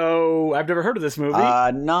 so I've never heard of this movie.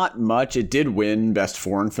 Not much. It did win Best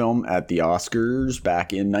Foreign Film at the Oscars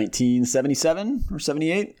back in 1977 or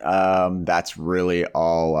 78. That's really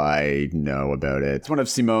all I know about it. It's one of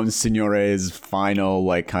Simone Signoret's final,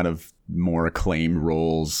 like, kind of more acclaimed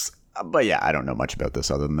roles. But yeah, I don't know much about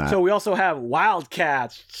this other than that. So we also have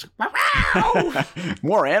WILDCATS.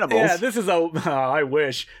 More animals. Yeah, this is I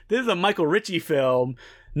wish. This is a Michael Ritchie film.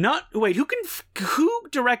 Who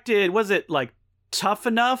directed, was it like Tough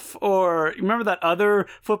Enough? Or remember that other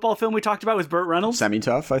football film we talked about with Burt Reynolds?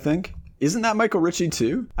 Semi-Tough, I think. Isn't that Michael Ritchie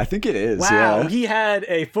too? I think it is. Wow, yeah. He had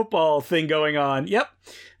a football thing going on. Yep.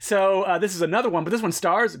 So this is another one, but this one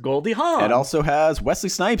stars Goldie Hawn. It also has Wesley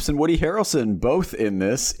Snipes and Woody Harrelson, both in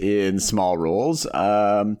this in small roles.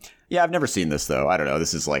 Yeah, I've never seen this, though. I don't know.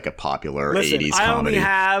 This is like a popular 80s comedy. I only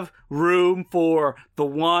have room for the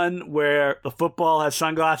one where the football has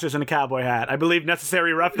sunglasses and a cowboy hat. I believe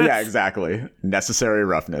Necessary Roughness. Yeah, exactly. Necessary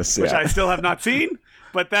Roughness. Which I still have not seen,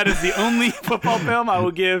 but that is the only football film I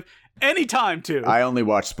will give any time to. I only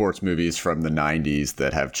watch sports movies from the 90s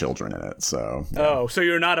that have children in it, so... Yeah. Oh, so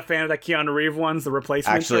you're not a fan of that Keanu Reeves ones, The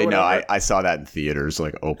Replacements? Actually, no, I saw that in theaters,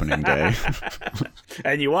 like, opening day.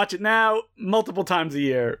 And you watch it now multiple times a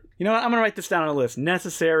year. You know what? I'm going to write this down on a list.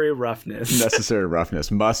 Necessary Roughness. Necessary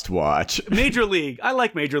Roughness. Must watch. Major League. I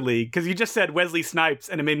like Major League, because you just said Wesley Snipes,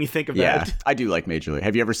 and it made me think of that. Yeah, I do like Major League.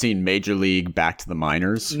 Have you ever seen Major League Back to the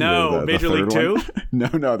Minors? No, Major League 2?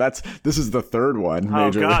 No, this is the third one.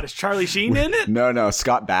 Oh, God, is Charlie Sheen in it? No,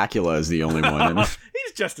 Scott Bakula is the only one in it.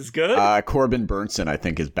 He's just as good. Corbin Burnson, I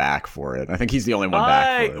think, is back for it. I think he's the only one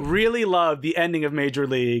back for it. I really love the ending of Major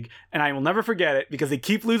League, and I will never forget it, because they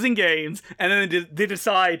keep losing games, and then they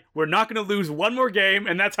decide we're not going to lose one more game,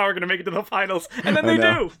 and that's how we're going to make it to the finals. And then they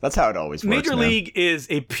do. That's how it always works. Major League is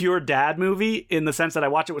a pure dad movie in the sense that I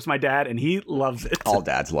watch it with my dad, and he loves it. All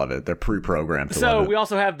dads love it. They're pre-programmed to love it. So we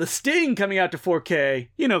also have The Sting coming out to 4K.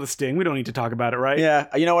 You know The Sting. We don't need to talk about it, right?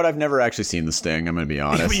 Yeah. You know what? I've never actually seen The Sting. I'm going to be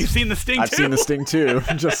honest. You've seen The Sting too? I've seen The Sting too.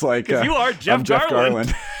 Just like... you are Jeff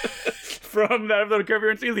Garland. From that episode of Curb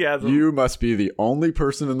Your Enthusiasm. You must be the only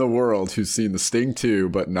person in the world who's seen The Sting 2,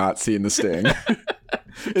 but not seen The Sting.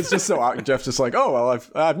 It's just so Jeff's just like, oh, well,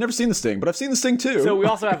 I've never seen The Sting, but I've seen The Sting too. So we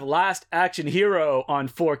also have Last Action Hero on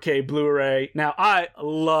 4K Blu-ray. Now, I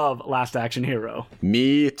love Last Action Hero.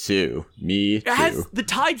 Me too. Has the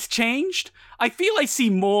tides changed? I feel I see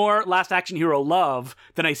more Last Action Hero love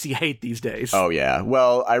than I see hate these days. Oh, yeah.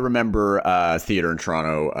 Well, I remember theater in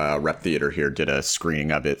Toronto, Rep Theater here, did a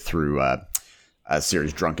screening of it through a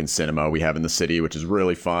series, Drunken Cinema, we have in the city, which is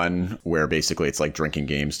really fun, where basically it's like drinking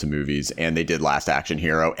games to movies, and they did Last Action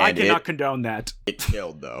Hero. And I cannot condone that. It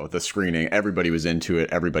killed, though, the screening. Everybody was into it.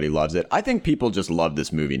 Everybody loves it. I think people just love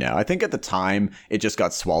this movie now. I think at the time, it just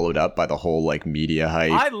got swallowed up by the whole, like, media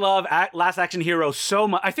hype. I love Last Action Hero so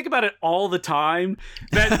much. I think about it all the time.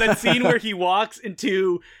 That scene where he walks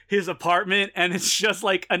into his apartment, and it's just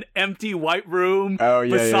like an empty white room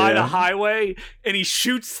beside a highway, and he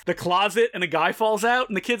shoots the closet, and a guy falls out,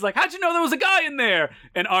 and the kid's like, how'd you know there was a guy in there?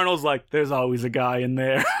 And Arnold's like, there's always a guy in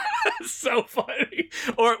there. So funny.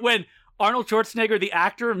 Or when Arnold Schwarzenegger, the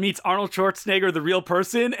actor, meets Arnold Schwarzenegger, the real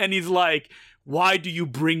person, and he's like, why do you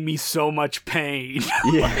bring me so much pain?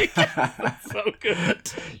 Yeah. That's so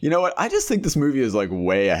good. You know what? I just think this movie is like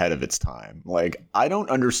way ahead of its time. Like, I don't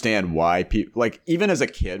understand why people, like, even as a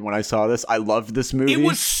kid when I saw this, I loved this movie. It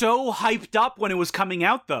was so hyped up when it was coming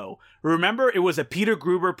out, though. Remember, it was a Peter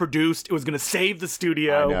Gruber produced. It was going to save the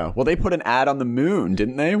studio. I know. Well, they put an ad on the moon,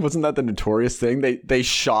 didn't they? Wasn't that the notorious thing? They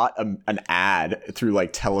shot an ad through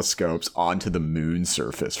like telescopes onto the moon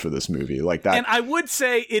surface for this movie, like that. And I would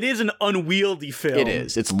say it is an unwieldy film. It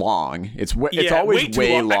is. It's long. It's always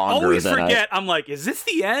way longer. I always than forget. I'm like, is this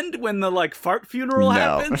the end when the like fart funeral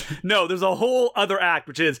happens? No, there's a whole other act,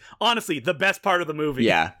 which is honestly the best part of the movie.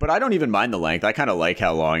 Yeah, but I don't even mind the length. I kind of like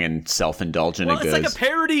how long and self-indulgent it goes. It's like a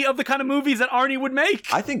parody of the kind of movies that Arnie would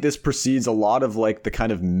make. I think this precedes a lot of like the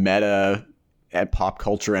kind of meta and pop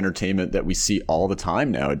culture entertainment that we see all the time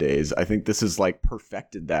nowadays. I think this has like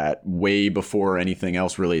perfected that way before anything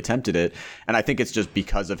else really attempted it. And I think it's just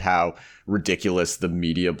because of how ridiculous the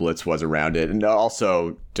media blitz was around it. And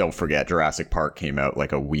also, don't forget, Jurassic Park came out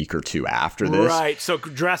like a week or two after this. Right. So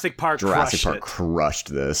Jurassic Park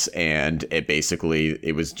crushed this. And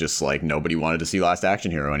it was just like nobody wanted to see Last Action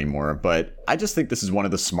Hero anymore. But I just think this is one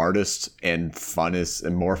of the smartest and funnest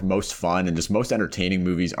and most fun and just most entertaining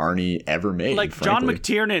movies Arnie ever made. Like, John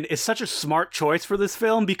McTiernan is such a smart choice for this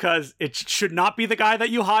film because it should not be the guy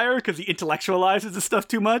that you hire because he intellectualizes the stuff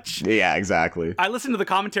too much. Yeah, exactly. I listened to the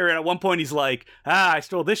commentary and at one point he's like, I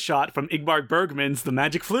stole this shot from Ingmar Bergman's The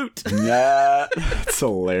Magic Flute. Yeah, that's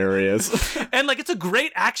hilarious. And like, it's a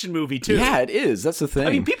great action movie too. Yeah, it is. That's the thing.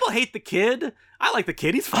 I mean, people hate the kid. I like the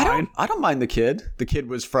kid. He's fine. I don't mind the kid. The kid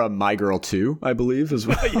was from My Girl 2, I believe, as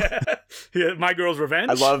well. Yeah, My Girl's Revenge.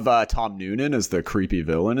 I love Tom Noonan as the creepy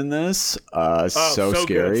villain in this. So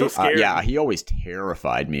scary. So scary. Yeah, he always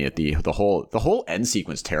terrified me at the whole end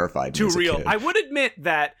sequence terrified me. Too as a real. kid. I would admit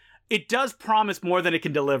that it does promise more than it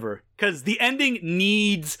can deliver because the ending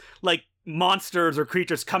needs like monsters or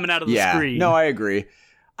creatures coming out of the screen. No, I agree.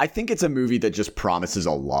 I think it's a movie that just promises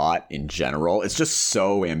a lot in general. It's just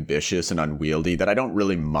so ambitious and unwieldy that I don't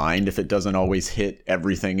really mind if it doesn't always hit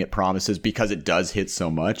everything it promises because it does hit so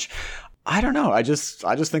much. I don't know. I just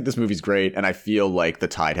think this movie's great, and I feel like the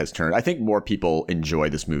tide has turned. I think more people enjoy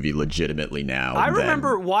this movie legitimately now. I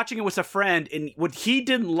remember watching it with a friend, and what he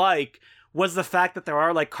didn't like was the fact that there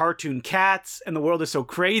are like cartoon cats and the world is so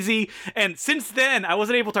crazy. And since then, I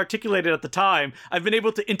wasn't able to articulate it at the time. I've been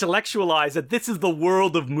able to intellectualize that this is the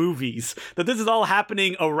world of movies, that this is all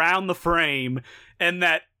happening around the frame, and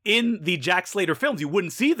that in the Jack Slater films, you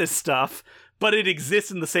wouldn't see this stuff, but it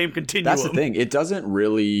exists in the same continuum. That's the thing. It doesn't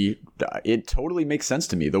really... It totally makes sense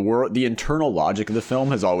to me. The internal logic of the film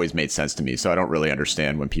has always made sense to me, so I don't really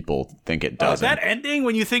understand when people think it doesn't. That ending,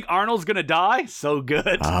 when you think Arnold's gonna die, so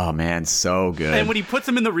good. Oh, man, so good. And when he puts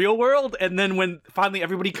him in the real world, and then when finally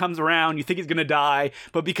everybody comes around, you think he's gonna die,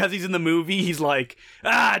 but because he's in the movie, he's like,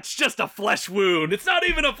 it's just a flesh wound. It's not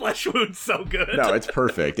even a flesh wound. So good. No, it's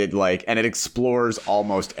perfect. It explores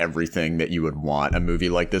almost everything that you would want a movie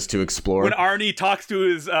like this to explore. When Arnie talks to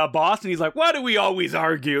his boss, and he's like, why do we always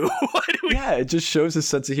argue? Yeah, it just shows his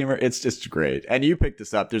sense of humor. It's just great. And you picked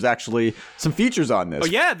this up. There's actually some features on this. Oh,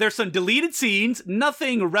 yeah. There's some deleted scenes.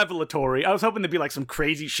 Nothing revelatory. I was hoping there'd be like some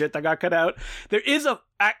crazy shit that got cut out. There is an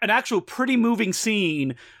actual pretty moving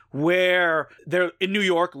scene where they're in New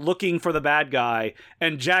York looking for the bad guy,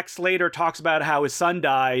 and Jack Slater talks about how his son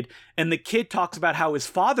died, and the kid talks about how his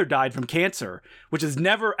father died from cancer, which is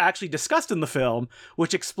never actually discussed in the film,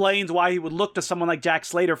 which explains why he would look to someone like Jack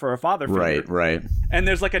Slater for a father figure. Right. And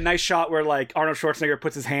there's like a nice shot where like Arnold Schwarzenegger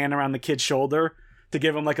puts his hand around the kid's shoulder to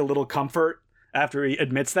give him like a little comfort after he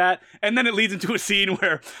admits that. And then it leads into a scene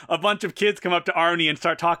where a bunch of kids come up to Arnie and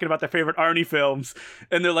start talking about their favorite Arnie films.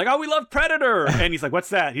 And they're like, oh, we love Predator. And he's like,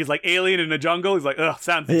 what's that? He's like, Alien in the Jungle. He's like, ugh,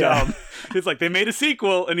 sounds dumb. He's like, they made a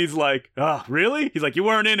sequel. And he's like, oh, really? He's like, you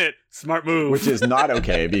weren't in it. Smart move. Which is not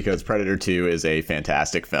okay because Predator 2 is a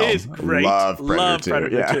fantastic film. It is great. Love Predator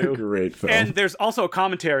 2. Yeah, great film. And there's also a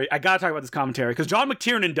commentary. I gotta talk about this commentary because John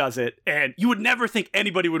McTiernan does it, and you would never think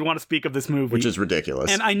anybody would want to speak of this movie. Which is ridiculous.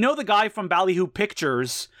 And I know the guy from Ballyhoo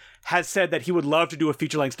Pictures has said that he would love to do a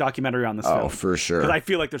feature-length documentary on this film. Oh, for sure. Because I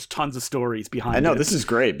feel like there's tons of stories behind it. I know, this is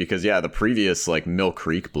great because, the previous, Mill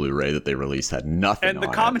Creek Blu-ray that they released had nothing on it. And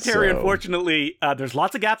the commentary, unfortunately, there's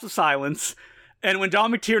lots of gaps of silence. And when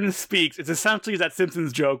John McTiernan speaks, it's essentially that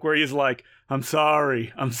Simpsons joke where he's like, I'm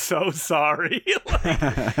sorry. I'm so sorry.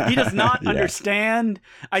 He does not understand.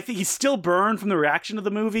 I think he's still burned from the reaction of the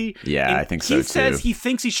movie. Yeah, and I think so, too. He says he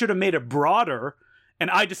thinks he should have made it broader, and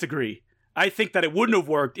I disagree. I think that it wouldn't have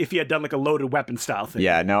worked if he had done a loaded weapon style thing.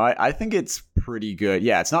 Yeah, no, I think it's pretty good.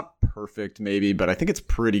 Yeah, it's not perfect maybe, but I think it's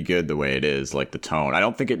pretty good the way it is, like the tone. I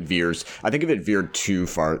don't think it veers. I think if it veered too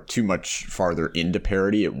much farther into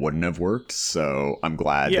parody, it wouldn't have worked. So I'm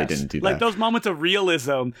glad they didn't do that. Like those moments of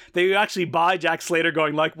realism, they actually buy Jack Slater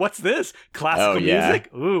going like, what's this? Classical music?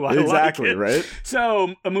 Ooh, I exactly, like it. Right?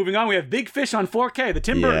 So moving on, we have Big Fish on 4K, the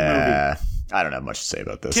Tim Burton movie. I don't have much to say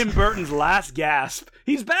about this. Tim Burton's last gasp.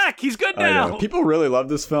 He's back. He's good now. I know. People really love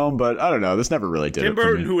this film, but I don't know. This never really did Tim it for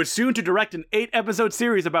Burton, me. who is soon to direct an 8-episode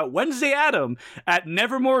series about Wednesday Adam at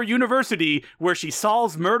Nevermore University, where she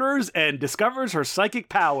solves murders and discovers her psychic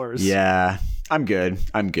powers. Yeah, I'm good.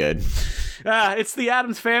 It's the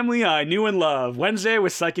Addams Family I knew and love. Wednesday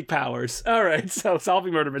with psychic powers. All right, so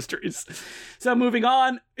solving murder mysteries. So moving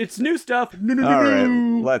on, it's new stuff. All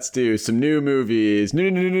right, let's do some new movies.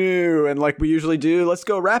 New. And like we usually do, let's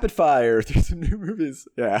go rapid fire through some new movies.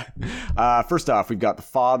 Yeah. First off, we've got The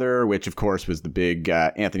Father, which of course was the big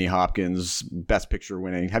Anthony Hopkins Best Picture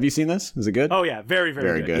winning. Have you seen this? Is it good? Oh yeah, very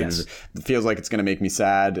good. Yes. It feels like it's going to make me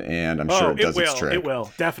sad, and I'm sure it does its trick. It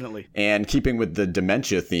will, definitely. And keeping with the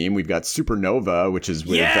dementia theme, we've got SUPERNOVA, which is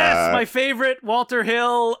with my favorite Walter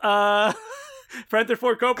Hill Francis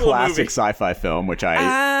Ford Coppola classic movie. Sci-fi film, which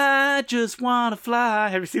I just want to fly.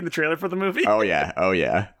 Have you seen the trailer for the movie? Oh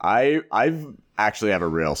yeah. I've actually have a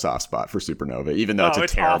real soft spot for SUPERNOVA, even though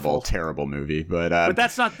it's terrible movie. But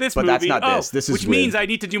that's not this movie. But that's not this. This is which means I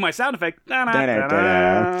need to do my sound effect.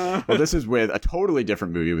 Well, this is with a totally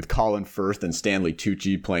different movie with Colin Firth and Stanley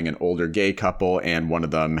Tucci playing an older gay couple, and one of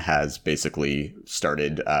them has basically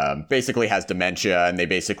has dementia, and they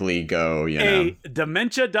basically go, a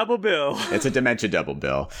dementia double bill. It's a dementia double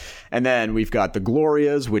bill. And then we've got The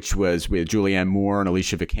Glorias, which was with Julianne Moore and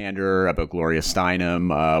Alicia Vikander about Gloria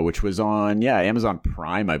Steinem, which was on Amazon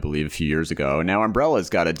Prime, I believe, a few years ago. Now Umbrella's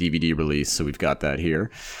got a DVD release, so we've got that here.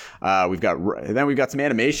 We've got some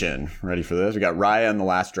animation. Ready for this? We got Raya and the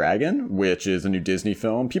Last Dragon, which is a new Disney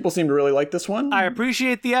film. People seem to really like this one. I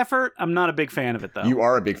appreciate the effort. I'm not a big fan of it, though. You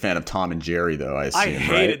are a big fan of Tom and Jerry, though, I assume, I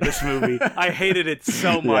hated this movie. I hated it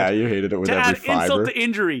so much. Yeah, you hated it with every fiber. To add insult to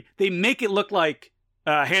injury, they make it look like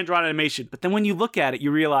hand-drawn animation, but then when you look at it,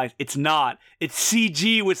 you realize it's not. It's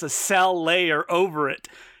CG with a cell layer over it.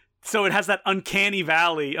 So it has that uncanny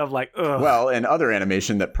valley of like, ugh. Well, and other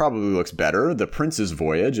animation that probably looks better, The Prince's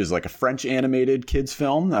Voyage is like a French animated kids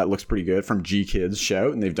film that looks pretty good from GKids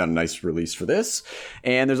Shout, and they've done a nice release for this.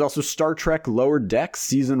 And there's also Star Trek Lower Decks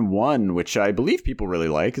Season 1, which I believe people really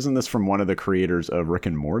like. Isn't this from one of the creators of Rick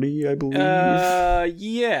and Morty, I believe?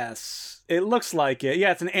 Yes. It looks like it.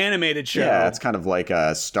 Yeah, it's an animated show. Yeah, it's kind of like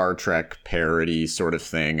a Star Trek parody sort of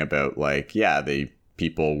thing about like, they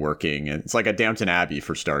people working, and it's like a Downton Abbey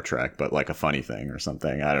for Star Trek, but like a funny thing or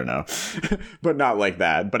something. I don't know. But not like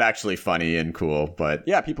that, but actually funny and cool. But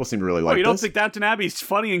yeah, people seem to really like this. You don't think Downton Abbey is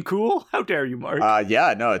funny and cool? How dare you, Mark?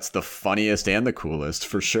 No, it's the funniest and the coolest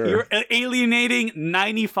for sure. You're alienating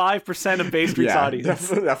 95% of Bay Street's audience.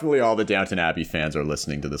 Definitely all the Downton Abbey fans are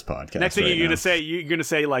listening to this podcast. Next thing right you're gonna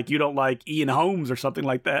say like you don't like Ian Holmes or something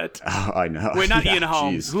like that. Oh, I know. Wait, not Ian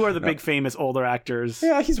Holmes. Geez. Who are the big famous older actors?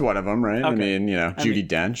 Yeah, he's one of them, right? Okay. I mean, Judi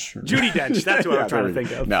Dench. Judi Dench, that's what I'm trying to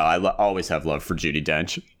think of. No, I always have love for Judi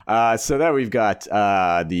Dench. So then we've got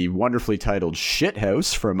the wonderfully titled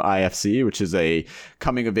Shithouse from IFC, which is a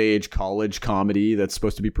coming-of-age college comedy that's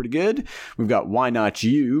supposed to be pretty good. We've got Why Not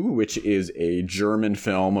You, which is a German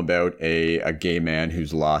film about a gay man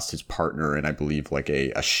who's lost his partner in, I believe, like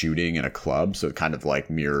a shooting in a club. So it kind of like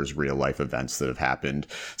mirrors real-life events that have happened,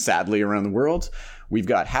 sadly, around the world. We've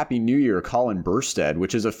got Happy New Year, Colin BURSTEAD,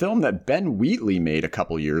 which is a film that Ben Wheatley made a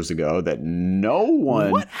couple years ago that no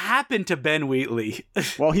one... What happened to Ben Wheatley?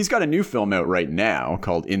 Well, he's got a new film out right now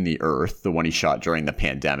called In the Earth, the one he shot during the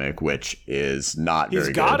pandemic, which is not very good.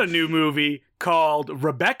 He's got a new movie called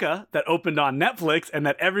Rebecca that opened on Netflix and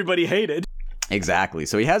that everybody hated. Exactly.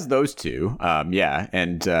 So he has those two.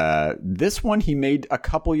 And this one he made a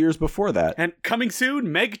couple years before that. And coming soon,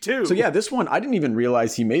 Meg 2. So this one, I didn't even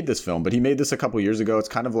realize he made this film, but he made this a couple years ago. It's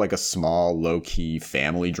kind of like a small, low-key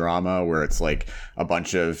family drama where it's like a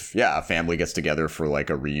bunch of, a family gets together for like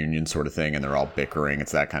a reunion sort of thing and they're all bickering.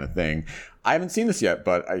 It's that kind of thing. I haven't seen this yet,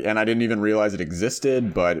 and I didn't even realize it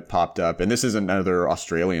existed, but it popped up. And this is another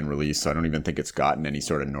Australian release, so I don't even think it's gotten any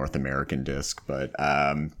sort of North American disc. But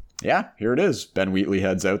here it is. Ben Wheatley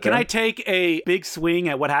heads out there. Can I take a big swing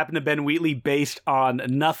at what happened to Ben Wheatley based on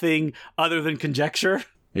nothing other than conjecture?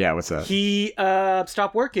 Yeah, what's that? He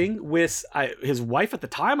stopped working with his wife at the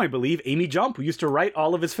time, I believe, Amy Jump, who used to write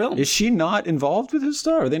all of his films. Is she not involved with his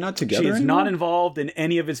star? Are they not together She is anymore? not involved in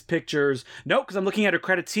any of his pictures. Nope, because I'm looking at her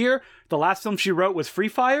credits here. The last film she wrote was Free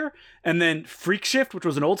Fire, and then Freak Shift, which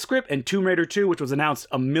was an old script, and Tomb Raider 2, which was announced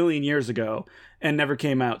a million years ago and never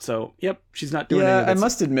came out. So, yep, she's not doing any of Yeah, it. I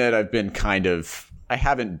must admit I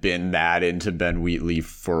haven't been that into Ben Wheatley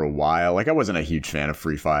for a while. Like, I wasn't a huge fan of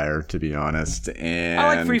Free Fire, to be honest. And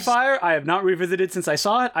I like Free Fire. I have not revisited since I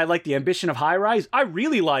saw it. I like The Ambition of High Rise. I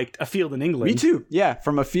really liked A Field in England. Me too. Yeah,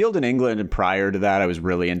 from A Field in England, and prior to that, I was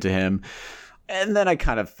really into him. And then I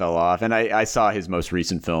kind of fell off, and I saw his most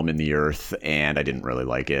recent film, In the Earth, and I didn't really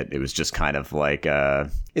like it. It was just kind of like,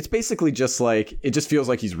 it's basically just like, it just feels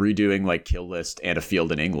like he's redoing like Kill List and A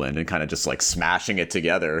Field in England and kind of just like smashing it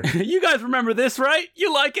together. You guys remember this, right?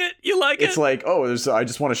 You like it? You like it? It's like, oh, I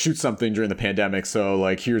just want to shoot something during the pandemic, so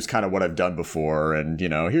like, here's kind of what I've done before, and you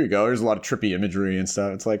know, here you go. There's a lot of trippy imagery and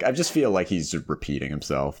stuff. It's like, I just feel like he's repeating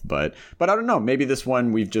himself, but I don't know. Maybe this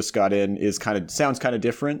one we've just got in sounds kind of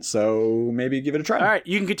different, so maybe give it a try. All right,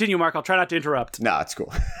 you can continue, Mark. I'll try not to interrupt. No, it's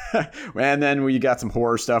cool. And then we got some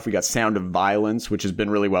horror stuff. We got Sound of Violence, which has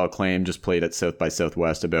been really well acclaimed, just played at South by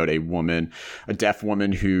Southwest, about a deaf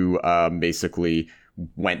woman who basically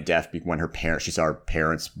went deaf when she saw her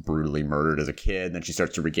parents brutally murdered as a kid. Then she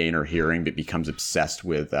starts to regain her hearing, but becomes obsessed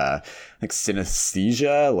with like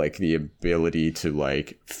synesthesia, like the ability to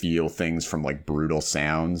like feel things from like brutal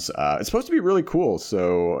sounds. It's supposed to be really cool,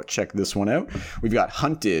 so check this one out. We've got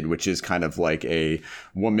Hunted, which is kind of like a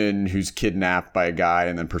woman who's kidnapped by a guy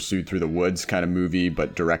and then pursued through the woods kind of movie,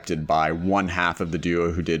 but directed by one half of the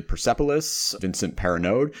duo who did Persepolis, Vincent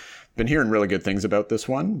Paranode. Been hearing really good things about this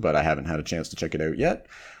one, but I haven't had a chance to check it out yet.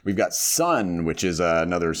 We've got Sun, which is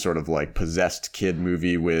another sort of like possessed kid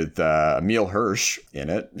movie with Emile Hirsch in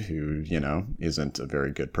it, who, you know, isn't a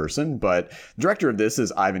very good person. But the director of this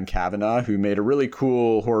is Ivan Kavanagh, who made a really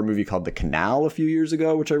cool horror movie called The Canal a few years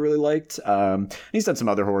ago, which I really liked. He's done some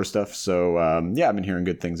other horror stuff. So, yeah, I've been hearing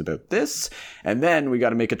good things about this. And then we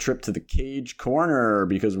got to make a trip to the Cage Corner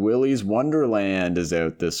because Willy's Wonderland is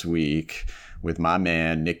out this week with my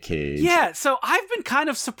man, Nick Cage. Yeah, so I've been kind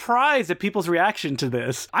of surprised at people's reaction to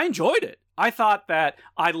this. I enjoyed it. I thought that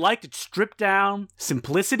I liked its stripped down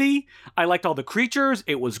simplicity. I liked all the creatures.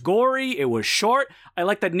 It was gory. It was short. I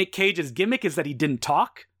liked that Nick Cage's gimmick is that he didn't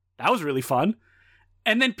talk. That was really fun.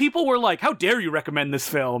 And then people were like, how dare you recommend this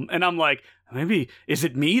film? And I'm like, maybe, is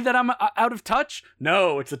it me that I'm out of touch?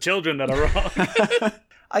 No, it's the children that are wrong.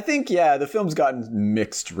 I think, yeah, the film's gotten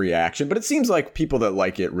mixed reaction, but it seems like people that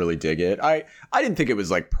like it really dig it. I didn't think it was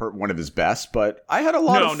like one of his best, but I had a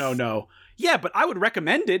lot of... No. Yeah, but I would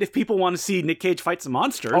recommend it if people want to see Nick Cage fight some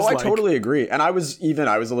monsters. Oh, I totally agree. And I was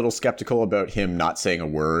a little skeptical about him not saying a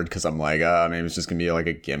word because I'm like, maybe it's just going to be like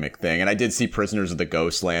a gimmick thing. And I did see Prisoners of the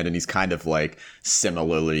Ghostland, and he's kind of like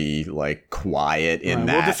similarly like quiet in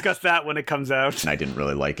that. We'll discuss that when it comes out. And I didn't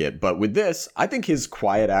really like it. But with this, I think his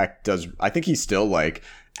quiet act I think he's still like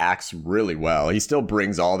acts really well. He still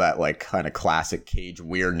brings all that like kind of classic Cage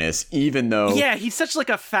weirdness, even though... Yeah, he's such like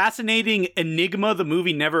a fascinating enigma the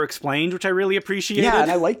movie never explained, which I really appreciated. Yeah, and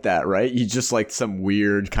I like that, right? He's just like some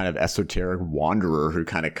weird kind of esoteric wanderer who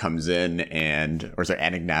kind of comes in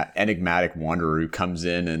enigmatic wanderer who comes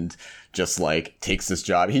in and just like takes this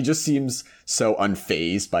job. He just seems so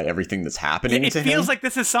unfazed by everything that's happening to him. It feels like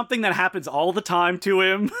this is something that happens all the time to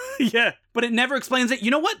him. Yeah, but it never explains it.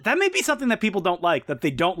 You know what? That may be something that people don't like, that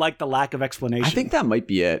they don't like the lack of explanation. I think that might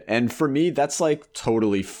be it. And for me, that's like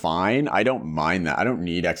totally fine. I don't mind that. I don't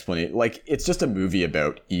need explanation. Like, it's just a movie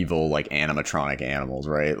about evil, like animatronic animals,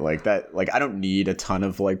 right? Like that, like I don't need a ton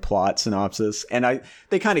of like plot synopsis. And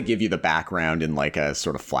they kind of give you the background in like a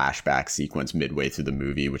sort of flashback sequence midway through the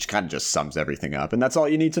movie, which kind of just sums everything up. And that's all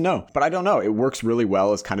you need to know. But I don't know. It works really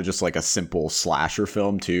well as kind of just like a simple slasher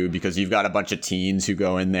film too, because you've got a bunch of teens who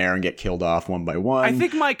go in there and get killed off one by one. I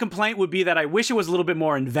think my complaint would be that I wish it was a little bit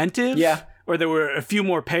more inventive. Yeah. Or there were a few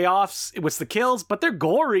more payoffs with the kills, but they're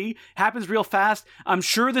gory, happens real fast. I'm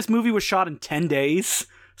sure this movie was shot in 10 days.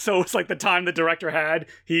 So it's like the time the director had,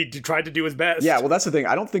 he tried to do his best. Yeah, well, that's the thing.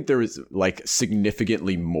 I don't think there is like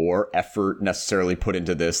significantly more effort necessarily put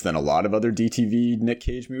into this than a lot of other DTV Nick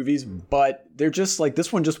Cage movies, but they're just like,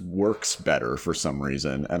 this one just works better for some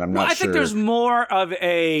reason, and I'm not sure. I think there's more of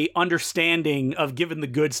a understanding of giving the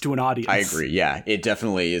goods to an audience. I agree, yeah. It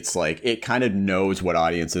definitely, it's like, it kind of knows what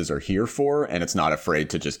audiences are here for, and it's not afraid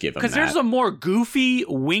to just give them that. Because there's a more goofy,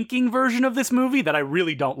 winking version of this movie that I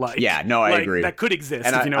really don't like. Yeah, no, I agree. That could exist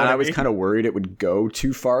and if you know what I was mean? kind of worried it would go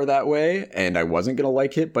too far that way, and I wasn't going to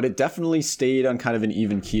like it, but it definitely stayed on kind of an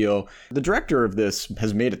even keel. The director of this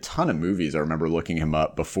has made a ton of movies. I remember looking him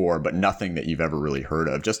up before, but nothing that you've ever really heard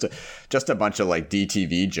of. Just a bunch of like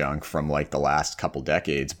DTV junk from like the last couple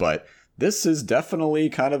decades, but this is definitely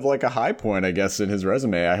kind of like a high point, I guess, in his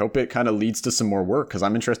resume. I hope it kind of leads to some more work, because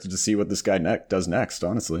I'm interested to see what this guy does next,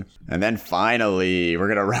 honestly. And then finally, we're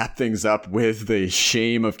going to wrap things up with The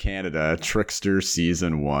Shame of Canada, Trickster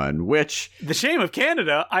Season 1, which... The Shame of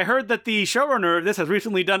Canada? I heard that the showrunner of this has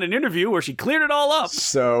recently done an interview where she cleared it all up.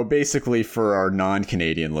 So basically, for our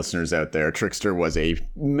non-Canadian listeners out there, Trickster was a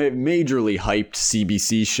majorly hyped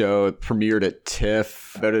CBC show. It premiered at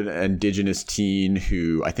TIFF about an Indigenous teen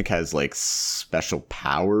who I think has like special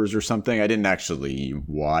powers or something. I didn't actually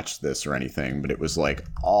watch this or anything, but it was like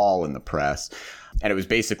all in the press. And it was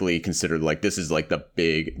basically considered like, this is like the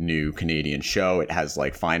big new Canadian show. It has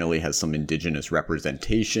like, finally has some Indigenous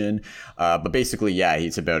representation. But basically, yeah,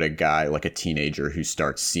 he's about a guy, like a teenager who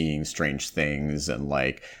starts seeing strange things. And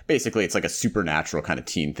like, basically it's like a supernatural kind of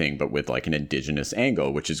teen thing, but with like an Indigenous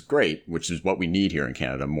angle, which is great, which is what we need here in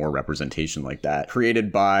Canada, more representation like that.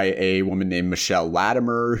 Created by a woman named Michelle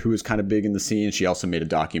Latimer, who was kind of big in the scene. She also made a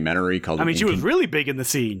documentary called... I mean, she was really big in the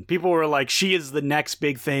scene. People were like, she is the next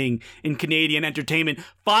big thing in Canadian entertainment,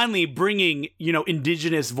 finally bringing, you know,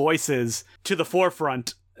 Indigenous voices to the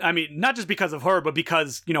forefront. I mean, not just because of her, but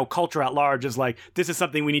because, you know, culture at large is like, this is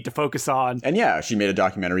something we need to focus on. And yeah, she made a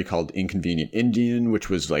documentary called Inconvenient Indian, which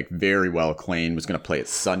was like very well acclaimed, was going to play at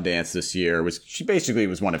Sundance this year. She basically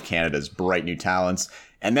was one of Canada's bright new talents.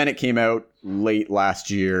 And then it came out late last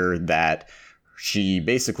year that she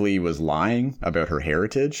basically was lying about her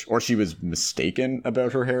heritage, or she was mistaken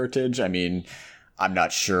about her heritage. I mean, I'm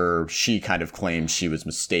not sure. She kind of claimed she was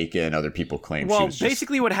mistaken. Other people claimed she was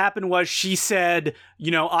basically what happened was she said,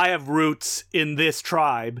 you know, I have roots in this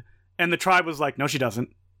tribe. And the tribe was like, no, she doesn't.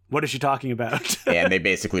 What is she talking about? And they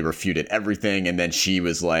basically refuted everything. And then she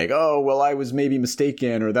was like, oh, well, I was maybe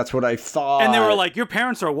mistaken, or that's what I thought. And they were like, your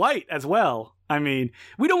parents are white as well. I mean,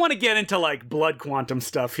 we don't want to get into like blood quantum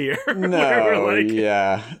stuff here. No, like,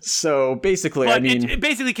 yeah. So basically, but I mean, it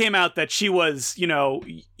basically came out that she was, you know,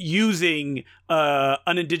 using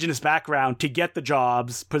an Indigenous background to get the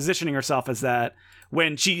jobs, positioning herself as that,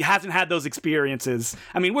 when she hasn't had those experiences.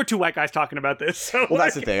 I mean, we're two white guys talking about this. So well,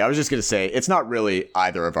 that's the thing. I was just going to say, it's not really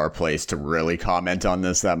either of our place to really comment on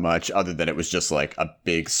this that much, other than it was just like a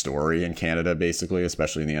big story in Canada, basically,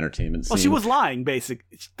 especially in the entertainment scene. Well, she was lying,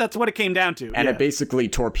 basically. That's what it came down to. And it basically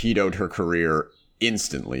torpedoed her career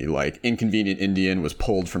instantly. Like, Inconvenient Indian was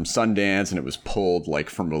pulled from Sundance, and it was pulled like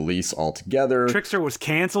from release altogether. Trickster was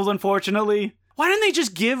canceled, unfortunately. Why didn't they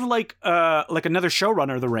just give like another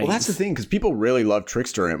showrunner the reins? Well, that's the thing, because people really loved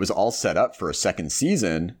Trickster, and it was all set up for a second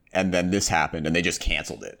season, and then this happened, and they just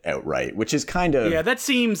canceled it outright, which is kind of... Yeah, that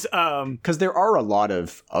seems... Because there are a lot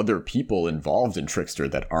of other people involved in Trickster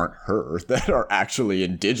that aren't her, that are actually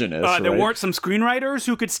Indigenous, right? There weren't some screenwriters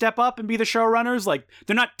who could step up and be the showrunners? Like,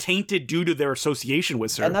 they're not tainted due to their association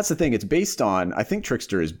with her. And that's the thing, it's based on... I think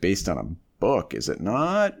Trickster is based on a book, is it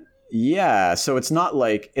not? Yeah, so it's not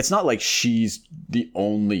like she's the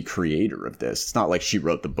only creator of this. It's not like she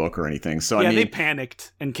wrote the book or anything. So yeah, I mean, they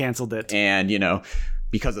panicked and canceled it. And, you know,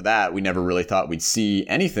 because of that, we never really thought we'd see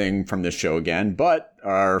anything from this show again. But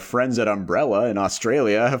our friends at Umbrella in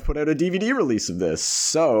Australia have put out a DVD release of this.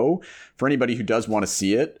 So for anybody who does want to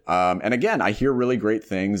see it, and again, I hear really great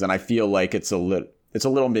things, and I feel like it's a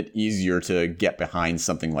little bit easier to get behind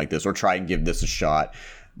something like this, or try and give this a shot,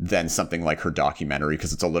 than something like her documentary,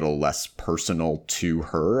 because it's a little less personal to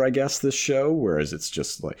her, I guess, this show, whereas it's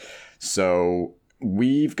just like... So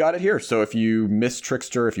we've got it here. So if you miss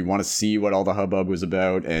Trickster, if you want to see what all the hubbub was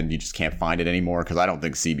about and you just can't find it anymore, because I don't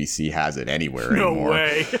think CBC has it anywhere anymore. No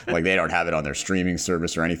way. Like, they don't have it on their streaming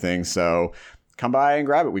service or anything, so... Come by and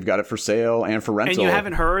grab it. We've got it for sale and for rental. And you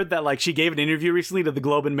haven't heard that, like, she gave an interview recently to the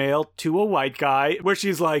Globe and Mail to a white guy where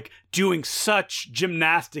she's, like, doing such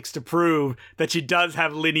gymnastics to prove that she does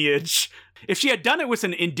have lineage. If she had done it with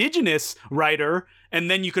an Indigenous writer, and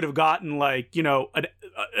then you could have gotten, like, you know,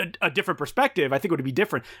 a different perspective, I think it would be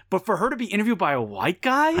different. But for her to be interviewed by a white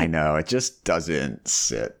guy? I know. It just doesn't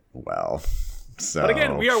sit well. So, but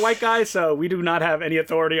again, we are white guys, so we do not have any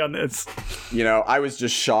authority on this. You know, I was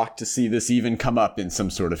just shocked to see this even come up in some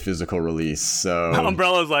sort of physical release. So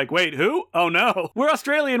Umbrella's like, wait, who? Oh no, we're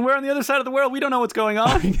Australian. We're on the other side of the world. We don't know what's going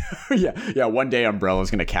on. Yeah. One day Umbrella's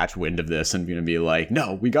going to catch wind of this and going to be like,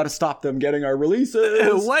 no, we got to stop them getting our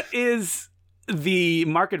releases. What is the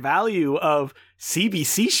market value of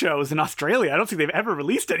CBC shows in Australia. I don't think they've ever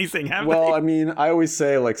released anything, have they? Well, I mean, I always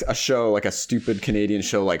say like a show, like a stupid Canadian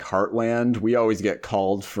show like Heartland, we always get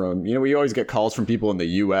called from, we always get calls from people in the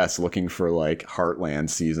US looking for like Heartland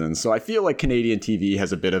seasons. So I feel like Canadian TV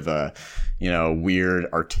has a bit of a, weird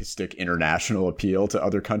artistic international appeal to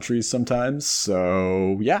other countries sometimes.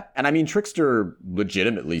 So yeah. And I mean, Trickster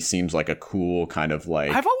legitimately seems like a cool kind of like...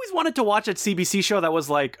 I've always wanted to watch a CBC show that was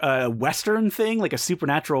like a Western thing, like a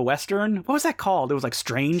supernatural Western. What was that called? It was like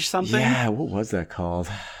Strange something? Yeah, what was that called?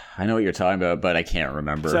 I know what you're talking about, but I can't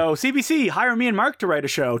remember. So CBC, hire me and Mark to write a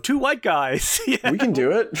show. 2 white guys. Yeah. We can do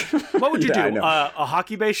it. What would you do? A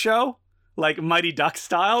hockey-based show? Like Mighty Ducks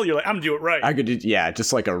style? You're like, I'm gonna do it right. I could do, yeah,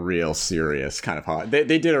 just like a real serious kind of hot. They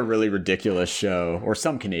did a really ridiculous show, or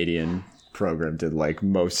some Canadian program did like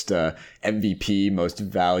most MVP, most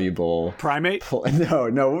valuable primate. No,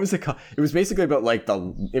 what was it called? It was basically about like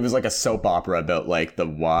it was like a soap opera about like the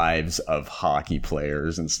wives of hockey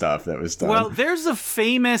players and stuff that was done. Well, there's a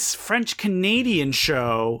famous French Canadian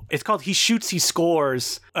show. It's called He Shoots, He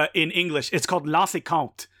Scores in English. It's called Lancer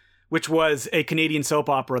Compte, which was a Canadian soap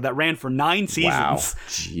opera that ran for 9 seasons. Wow,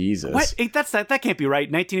 Jesus. What? That can't be right.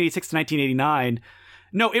 1986 to 1989.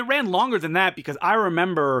 No, it ran longer than that because I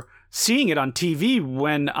remember seeing it on TV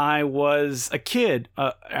when I was a kid.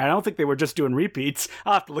 I don't think they were just doing repeats.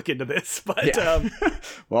 I'll have to look into this. But yeah.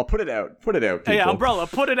 Well, put it out, people. Hey, Umbrella,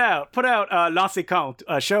 put out Lancer Compte,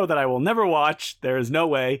 a show that I will never watch. There is no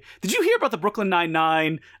way. Did you hear about the Brooklyn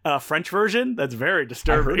Nine-Nine French version? That's very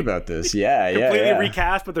disturbing. I heard about this. Yeah, Completely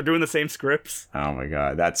recast, but they're doing the same scripts. Oh my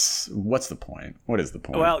God, what's the point? What is the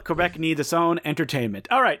point? Well, Quebec needs its own entertainment.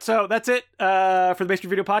 All right, so that's it for the Basement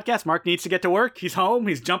Video Podcast. Mark needs to get to work. He's home.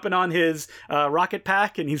 He's jumping on his rocket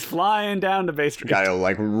pack and he's flying down to Bay Street. Gotta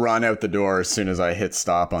like run out the door as soon as I hit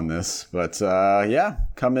stop on this. But yeah,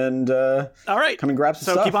 come and all right, come and grab some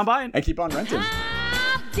stuff. So keep on buying and keep on renting.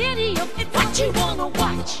 What you wanna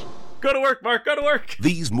watch? Go to work, Mark. Go to work.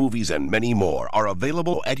 These movies and many more are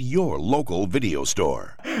available at your local video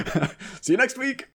store. See you next week.